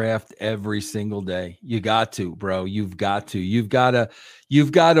your craft every single day. You got to, bro. You've got to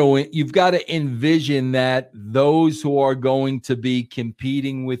envision that those who are going to be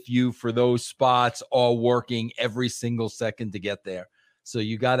competing with you for those spots are working every single second to get there. So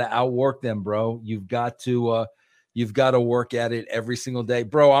you got to outwork them, bro. You've got to work at it every single day.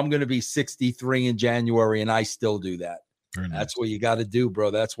 Bro, I'm going to be 63 in January and I still do that. Very nice. That's what you got to do,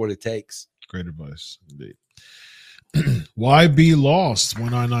 bro. That's what it takes. Great advice, indeed. Why be lost?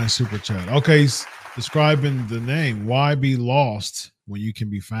 199 super chat. Okay, he's describing the name. Why be lost when you can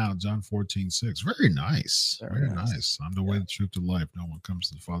be found? John 14:6. Very nice. Very nice. I'm the way, the truth, the life. No one comes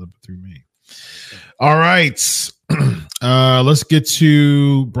to the Father but through me. All right. Let's get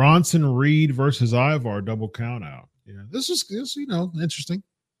to Bronson Reed versus Ivar double count out. Yeah, this is interesting.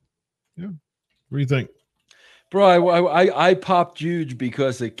 Yeah. What do you think? Bro, I popped huge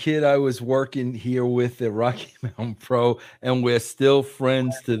because a kid I was working here with at Rocky Mountain Pro, and we're still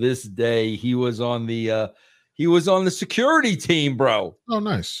friends to this day. He was on the security team, bro. Oh,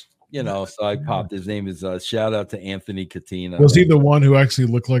 nice. So I popped. His name is shout out to Anthony Katina. Was he the one who actually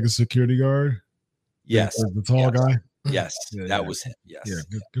looked like a security guard? Yes, the tall guy. Yes, that was him. Yes,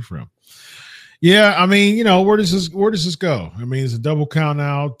 yeah, good for him. Yeah, I mean, where does this go? I mean, it's a double count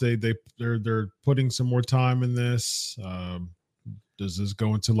out. They're putting some more time in this. Does this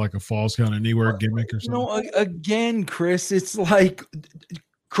go into like a falls count anywhere gimmick or something? Again, Chris, it's like,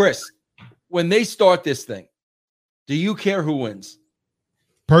 Chris, when they start this thing, do you care who wins?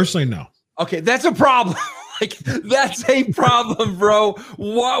 Personally, no. Okay, that's a problem. That's a problem, bro.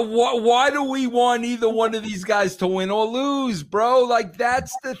 Why do we want either one of these guys to win or lose, bro?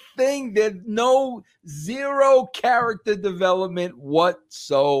 That's the thing. There's zero character development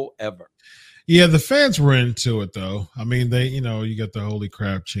whatsoever. Yeah, the fans were into it though. I mean, they, you got the holy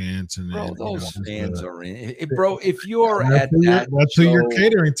crap chants and those fans are in it, bro. If you're at that, that's who you're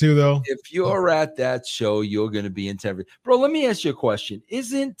catering to, though. If you're at that show, you're going to be into everything, bro. Let me ask you a question.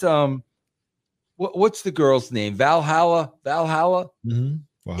 Isn't what's the girl's name? Valhalla?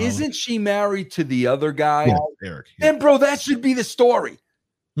 Mm-hmm. Isn't she married to the other guy? Yeah, Eric. Yeah. Then, bro, that should be the story.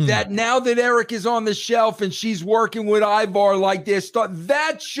 That now that Eric is on the shelf and she's working with Ivar like this,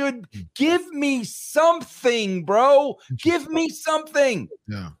 that should give me something, bro. Give me something.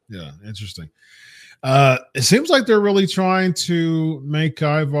 Yeah, interesting. It seems like they're really trying to make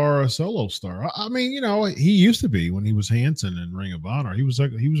Ivar a solo star. I mean, he used to be when he was Hanson in Ring of Honor. He was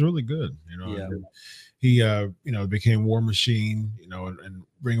really good. Yeah. He became War Machine, and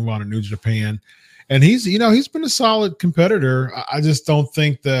Ring of Honor New Japan. And he's been a solid competitor. I just don't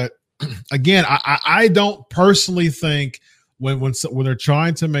think that, again, I don't personally think when they're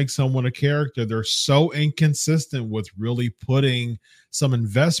trying to make someone a character, they're so inconsistent with really putting some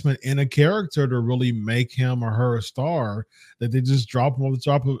investment in a character to really make him or her a star that they just drop him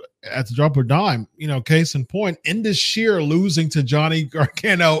at the drop of a dime. Case in point, Indus Sher losing to Johnny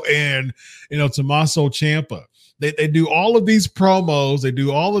Gargano and Tommaso Ciampa. They do all of these promos. They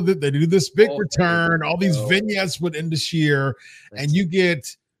do all of it. They do this big return, all these vignettes with Indus Sher, and you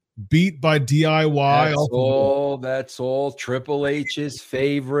get beat by DIY. That's all Triple H's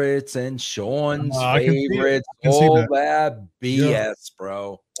favorites and Sean's favorites. All that BS,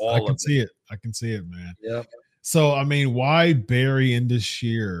 bro. I can see it. I can see it, man. Yep. So, I mean, why bury Indus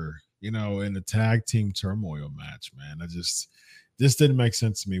Sher, in the tag team turmoil match, man? This didn't make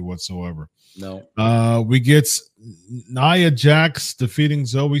sense to me whatsoever. No. We get Nia Jax defeating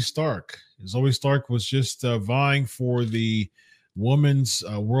Zoe Stark. Zoe Stark was just vying for the women's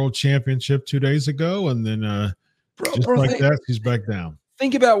world championship 2 days ago, and then she's back down.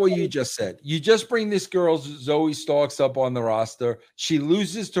 Think about what you just said. You just bring this girl Zoe Starks up on the roster. She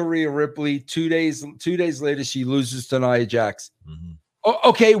loses to Rhea Ripley. 2 days later, she loses to Nia Jax. Mm-hmm.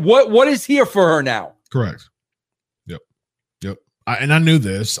 Okay, what is here for her now? Correct. Yep. And I knew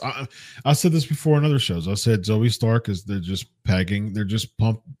this. I said this before in other shows. I said Zoe Stark they're just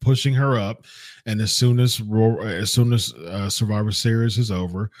pushing her up, and as soon as Survivor Series is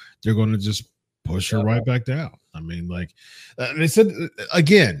over, they're going to just push her right back down. I mean, they said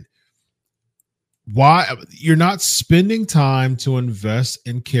again, why you're not spending time to invest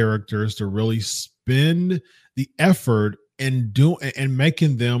in characters to really spend the effort and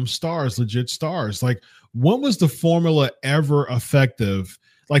making them stars, legit stars. When was the formula ever effective?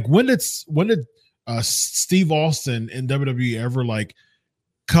 When did Steve Austin in WWE ever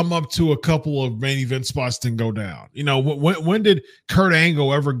come up to a couple of main event spots then go down? When did Kurt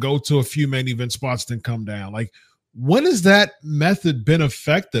Angle ever go to a few main event spots then come down? when has that method been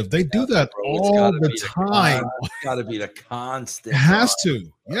effective? They do that all the time. It's got to be the constant. It has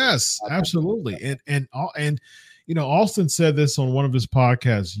to. Yes, absolutely. And you know, Austin said this on one of his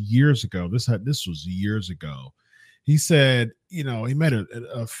podcasts years ago. This was years ago. He said, you know, he made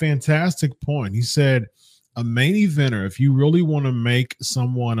a fantastic point. He said, a main eventer, if you really want to make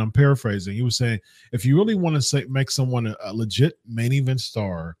someone, I'm paraphrasing, he was saying, if you really want to make someone a legit main event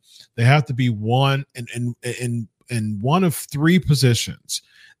star, they have to be one in one of three positions.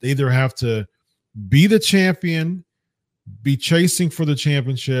 They either have to be the champion, be chasing for the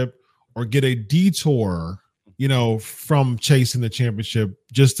championship, or get a detour, you know, from chasing the championship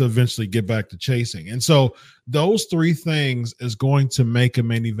just to eventually get back to chasing. And so those three things is going to make a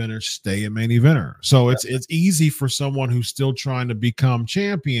main eventer stay a main eventer. So it's easy for someone who's still trying to become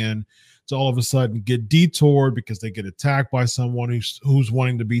champion to all of a sudden get detoured because they get attacked by someone who's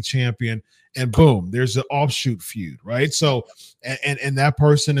wanting to be champion, and boom, there's an offshoot feud, right? So and that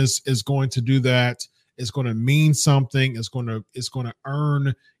person is going to do that. It's going to mean something. It's going to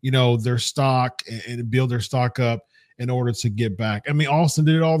earn, you know, their stock and build their stock up in order to get back. I mean, Austin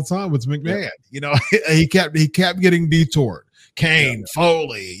did it all the time with McMahon. You know, he kept getting detoured. Kane,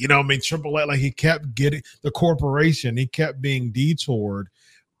 Foley, you know, I mean, Triple H, like he kept getting the corporation. He kept being detoured,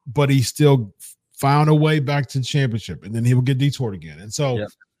 but he still found a way back to the championship, and then he would get detoured again. And so.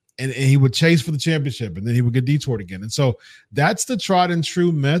 And he would chase for the championship, and then he would get detoured again. And so that's the tried and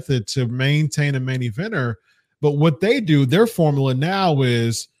true method to maintain a main eventer. But what they do, their formula now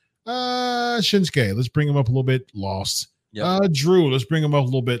is Shinsuke, let's bring him up a little bit, lost. Drew, let's bring him up a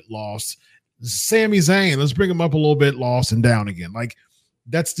little bit, lost. Sami Zayn, let's bring him up a little bit, lost, and down again. Like,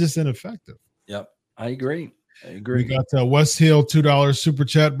 that's just ineffective. Yep, I agree. We got West Hill $2 super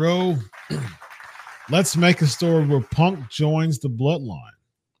chat, bro. Let's make a story where Punk joins the Bloodline.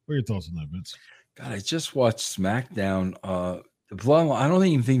 What are your thoughts on that, Vince? God, I just watched SmackDown. The Bloodline. I don't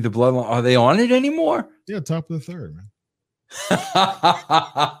even think the Bloodline. Are they on it anymore? Yeah, top of the third, man.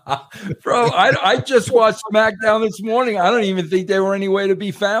 Bro, I just watched SmackDown this morning. I don't even think they were anywhere to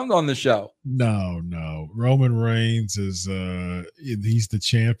be found on the show. No. Roman Reigns is he's the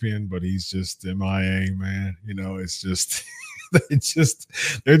champion, but he's just MIA, man. You know, it's just.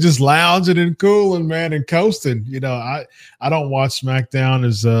 They're just lounging and cooling, man, and coasting. You know, I don't watch SmackDown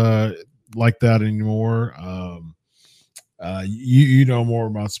as like that anymore. You know more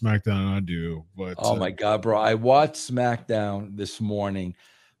about SmackDown than I do, but oh my God, bro, I watched SmackDown this morning,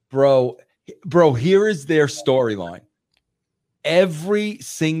 bro. Here is their storyline. Every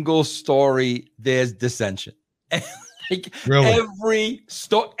single story, there's dissension. Like really?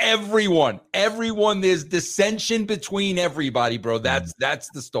 everyone, there's dissension between everybody, bro. That's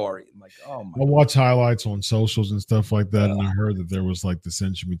the story. I'm like, oh my. I watch highlights on socials and stuff like that, and I heard that there was like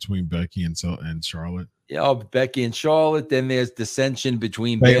dissension between Becky and Charlotte. Yeah, Becky and Charlotte. Then there's dissension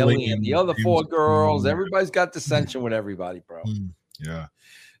between Bayley and the other four girls. Everybody's got dissension with everybody, bro. Yeah.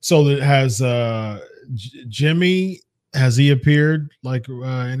 So it has Jimmy. Has he appeared like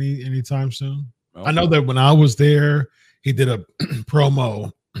anytime soon? Okay. I know that when I was there, he did a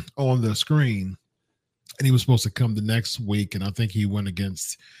promo on the screen, and he was supposed to come the next week, and I think he went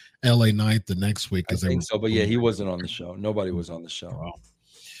against LA Knight the next week. I think so, but yeah, he wasn't on the show. Nobody was on the show.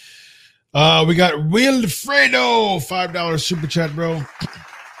 Wow. We got Wilfredo, $5 super chat, bro.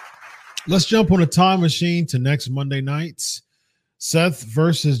 Let's jump on a time machine to next Monday nights. Seth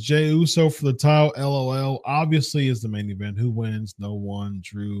versus Jey Uso for the title. LOL. Obviously is the main event. Who wins? No one.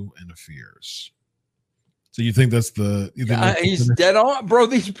 Drew interferes. So you think that's he's dead on, bro.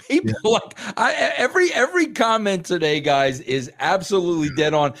 These people, every comment today, guys, is absolutely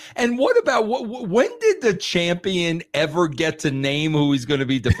dead on. And what about when did the champion ever get to name who he's going to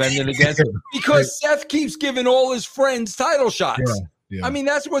be defending against? Because Seth keeps giving all his friends title shots. Yeah. I mean,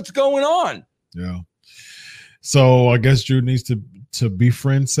 that's what's going on. Yeah. So I guess Drew needs to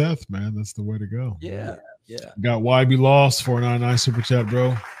befriend Seth, man. That's the way to go. Yeah. Got YB Lost, 499 super chat,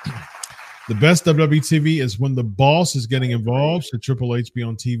 bro. The best WWE TV is when the boss is getting involved. Should Triple H be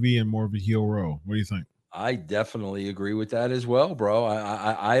on TV and more of a heel role? What do you think? I definitely agree with that as well, bro.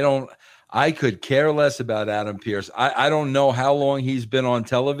 I could care less about Adam Pearce. I don't know how long he's been on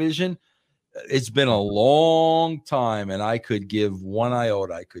television. It's been a long time, and I could give one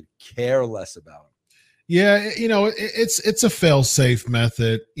iota. I could care less about him. Yeah, you know, it's a fail-safe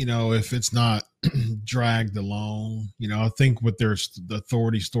method, you know, if it's not dragged along. You know, I think with the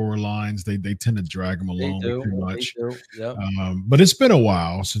authority storylines, they tend to drag them along too much. Yep. But it's been a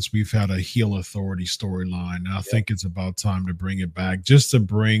while since we've had a heel authority storyline. And I think it's about time to bring it back, just to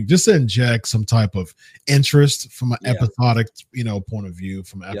inject some type of interest from an episodic, you know, point of view,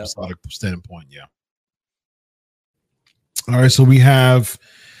 from an episodic standpoint. Yeah. All right, so we have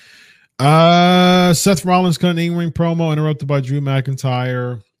Seth Rollins cut an in-ring promo interrupted by Drew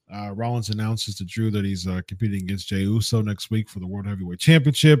McIntyre. Rollins announces to Drew that he's competing against Jey Uso next week for the World Heavyweight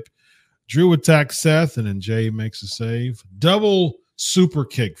Championship. Drew attacks Seth, and then Jey makes a save. Double super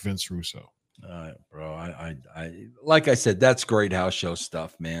kick, Vince Russo. Bro, I like I said, that's great house show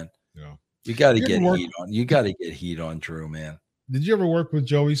stuff, man. Yeah, you got to get heat on. You got to get heat on Drew, man. Did you ever work with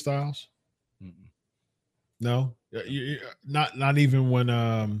Joey Styles? Mm-mm. No, not even when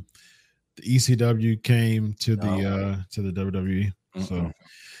the ECW came to the WWE. Mm-mm.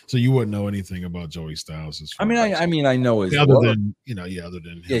 So you wouldn't know anything about Joey Styles. I mean, I know his other work. than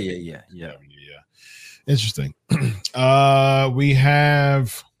him. Yeah. Interesting. We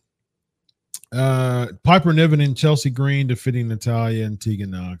have Piper Niven and Chelsea Green defeating Natalya and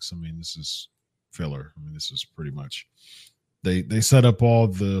Tegan Knox. I mean, this is filler. I mean, this is pretty much they set up all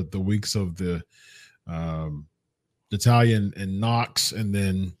the weeks of the Natalya and Knox, and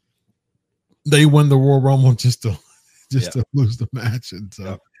then they win the Royal Rumble just to lose the match, and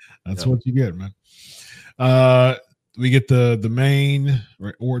so that's what you get, man. We get the main,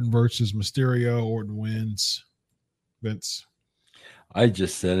 right, Orton versus Mysterio. Orton wins. Vince. I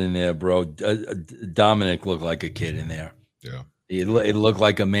just said in there, bro. Dominic looked like a kid in there. Yeah, it looked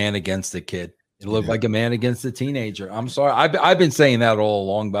like a man against a kid. It looked like a man against a teenager. I'm sorry. I've been saying that all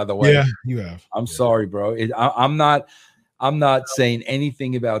along, by the way. Yeah, you have. I'm sorry, bro. I'm not saying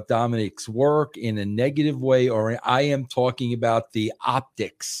anything about Dominic's work in a negative way, or I am talking about the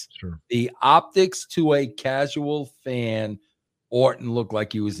optics. Sure. The optics to a casual fan. Orton looked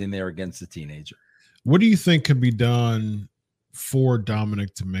like he was in there against a teenager. What do you think could be done for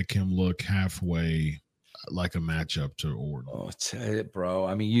Dominic to make him look halfway like a matchup to Orton? Oh, bro.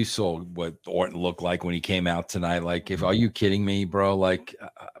 I mean, you saw what Orton looked like when he came out tonight. Like, are you kidding me, bro? Like,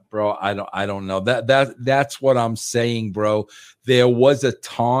 bro, I don't know. That's what I'm saying, bro. There was a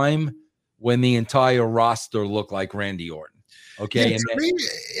time when the entire roster looked like Randy Orton. Okay. Yeah, to me,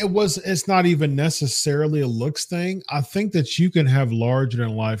 it's not even necessarily a looks thing. I think that you can have larger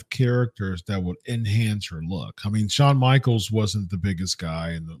than life characters that would enhance your look. I mean, Shawn Michaels wasn't the biggest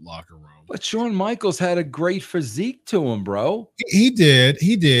guy in the locker room. But Shawn Michaels had a great physique to him, bro. He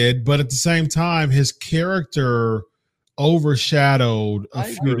did. But at the same time, his character overshadowed a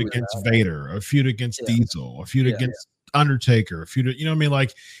feud against Vader, a feud against Diesel, a feud against Undertaker, a feud. You know what I mean?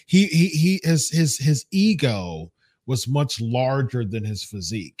 Like his ego was much larger than his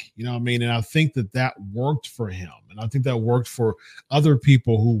physique. You know what I mean? And I think that worked for him. And I think that worked for other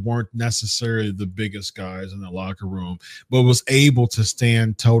people who weren't necessarily the biggest guys in the locker room, but was able to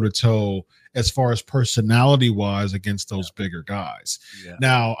stand toe to toe as far as personality wise against those bigger guys. Yeah.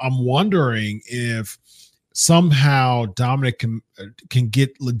 Now I'm wondering if somehow Dominic can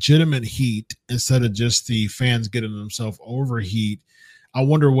get legitimate heat instead of just the fans getting themselves overheat. I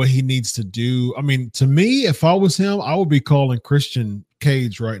wonder what he needs to do. I mean, to me, if I was him, I would be calling Christian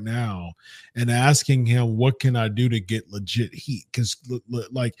Cage right now and asking him, what can I do to get legit heat? Because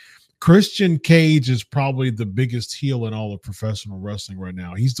like Christian Cage is probably the biggest heel in all of professional wrestling right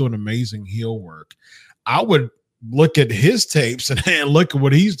now. He's doing amazing heel work. I would look at his tapes and look at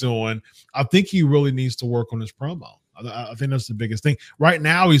what he's doing. I think he really needs to work on his promo. I think that's the biggest thing. Right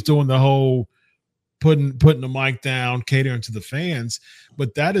now, he's doing the whole putting the mic down, catering to the fans,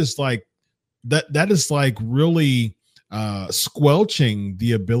 but that is like really squelching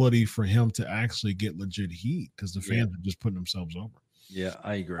the ability for him to actually get legit heat because the fans are just putting themselves over. Yeah,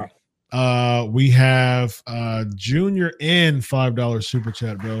 I agree. We have Junior in $5 super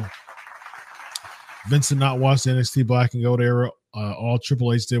chat, bro. Vince did not watch the NXT Black and Gold era. All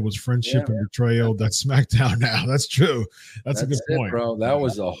Triple H did was friendship and betrayal. That's SmackDown now. That's true. That's a good point, bro. That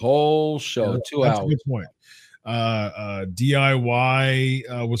was a whole show, 2 hours. That's a good point.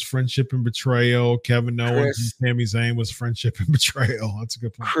 DIY was friendship and betrayal. Kevin Owens and Sami Zayn was friendship and betrayal. That's a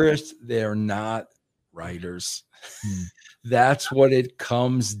good point. Chris, they're not writers. That's what it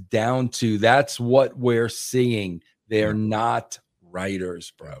comes down to. That's what we're seeing. They're not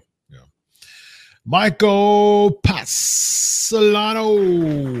writers, bro. Michael Pasolano,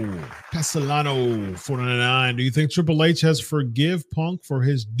 499. Do you think Triple H has forgive Punk for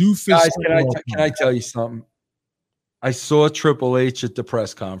his doofus? Guys, can I tell you something? I saw Triple H at the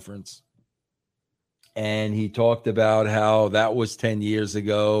press conference, and he talked about how that was 10 years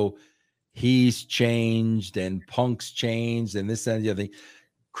ago. He's changed, and Punk's changed, and this and the other thing.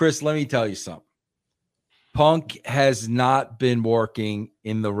 Chris, let me tell you something. Punk has not been working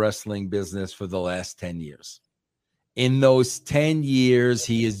in the wrestling business for the last 10 years. In those 10 years,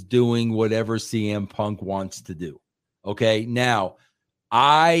 he is doing whatever CM Punk wants to do. Okay. Now,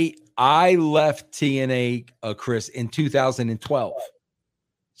 I I left TNA, Chris, in 2012.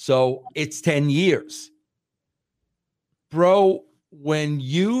 So it's 10 years. Bro, when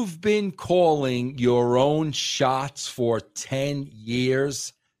you've been calling your own shots for 10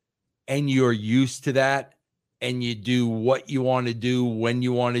 years and you're used to that, and you do what you want to do when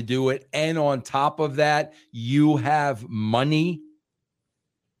you want to do it, and on top of that, you have money,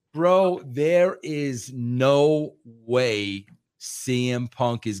 bro, there is no way CM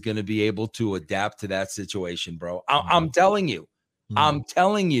Punk is going to be able to adapt to that situation, bro. I'm telling you. I'm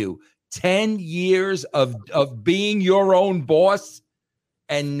telling you, 10 years of being your own boss,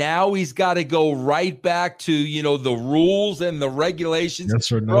 and now he's got to go right back to, the rules and the regulations. Yes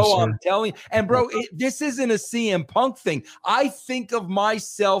or no, bro, sir. I'm telling you. And, bro, this isn't a CM Punk thing. I think of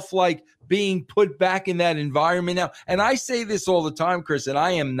myself like being put back in that environment now. And I say this all the time, Chris, and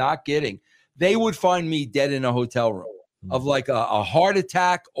I am not kidding. They would find me dead in a hotel room of like a heart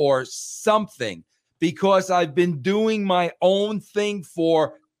attack or something, because I've been doing my own thing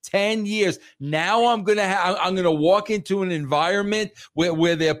for 10 years. Now I'm going to walk into an environment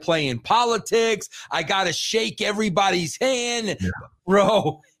where they're playing politics. I got to shake everybody's hand. Yeah.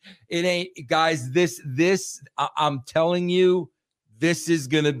 Bro, it ain't, guys, I'm telling you, this is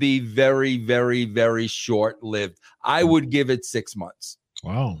going to be very, very, very short-lived. I would give it 6 months.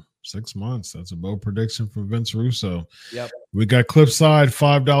 Wow. 6 months. That's a bold prediction for Vince Russo. Yep. We got Cliffside,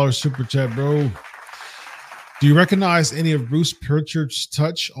 $5 super chat, bro. Do you recognize any of Bruce Pritchard's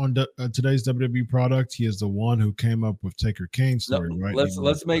touch on today's WWE product? He is the one who came up with Taker Kane's story, right?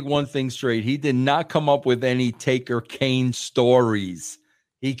 Let's make one thing straight. He did not come up with any Taker Kane stories.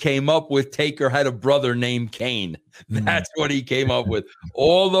 He came up with Taker had a brother named Kane. That's what he came up with.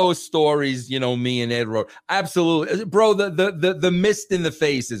 All those stories, me and Ed wrote. Absolutely. Bro, the mist in the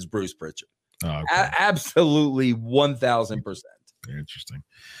face is Bruce Pritchard. Oh, okay. Absolutely 1,000%. Interesting.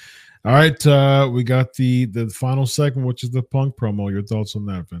 All right, we got the final segment, which is the Punk promo. Your thoughts on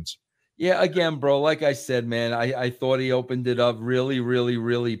that, Vince? Yeah, again, bro, like I said, man, I thought he opened it up really, really,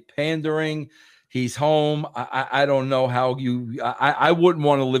 really pandering. He's home. I don't know how I wouldn't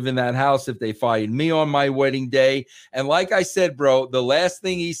want to live in that house if they fired me on my wedding day. And like I said, bro, the last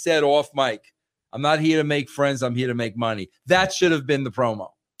thing he said off mic, I'm not here to make friends. I'm here to make money. That should have been the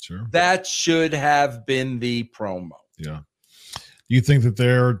promo. Sure. That should have been the promo. Yeah. You think that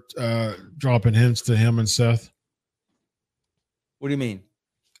they're dropping hints to him and Seth? What do you mean?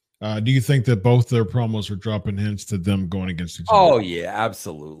 Do you think that both their promos are dropping hints to them going against each other? Oh, yeah,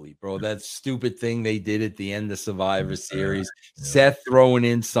 absolutely, bro. That stupid thing they did at the end of Survivor Series. Yeah. Seth throwing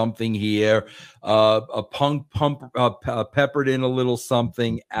in something here. A Punk peppered in a little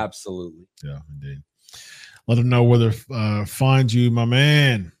something. Absolutely. Yeah, indeed. Let them know where to find you, my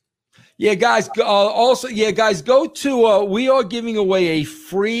man. Yeah, guys. Guys, go to we are giving away a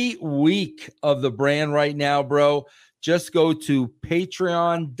free week of the brand right now, bro. Just go to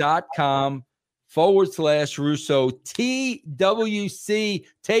patreon.com/Russo TWC.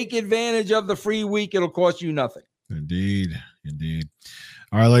 Take advantage of the free week. It'll cost you nothing. Indeed.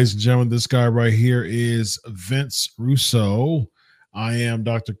 All right, ladies and gentlemen, this guy right here is Vince Russo. I am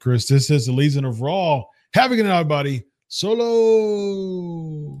Dr. Chris. This is the Legion of Raw. Have a good night, buddy.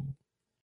 Solo.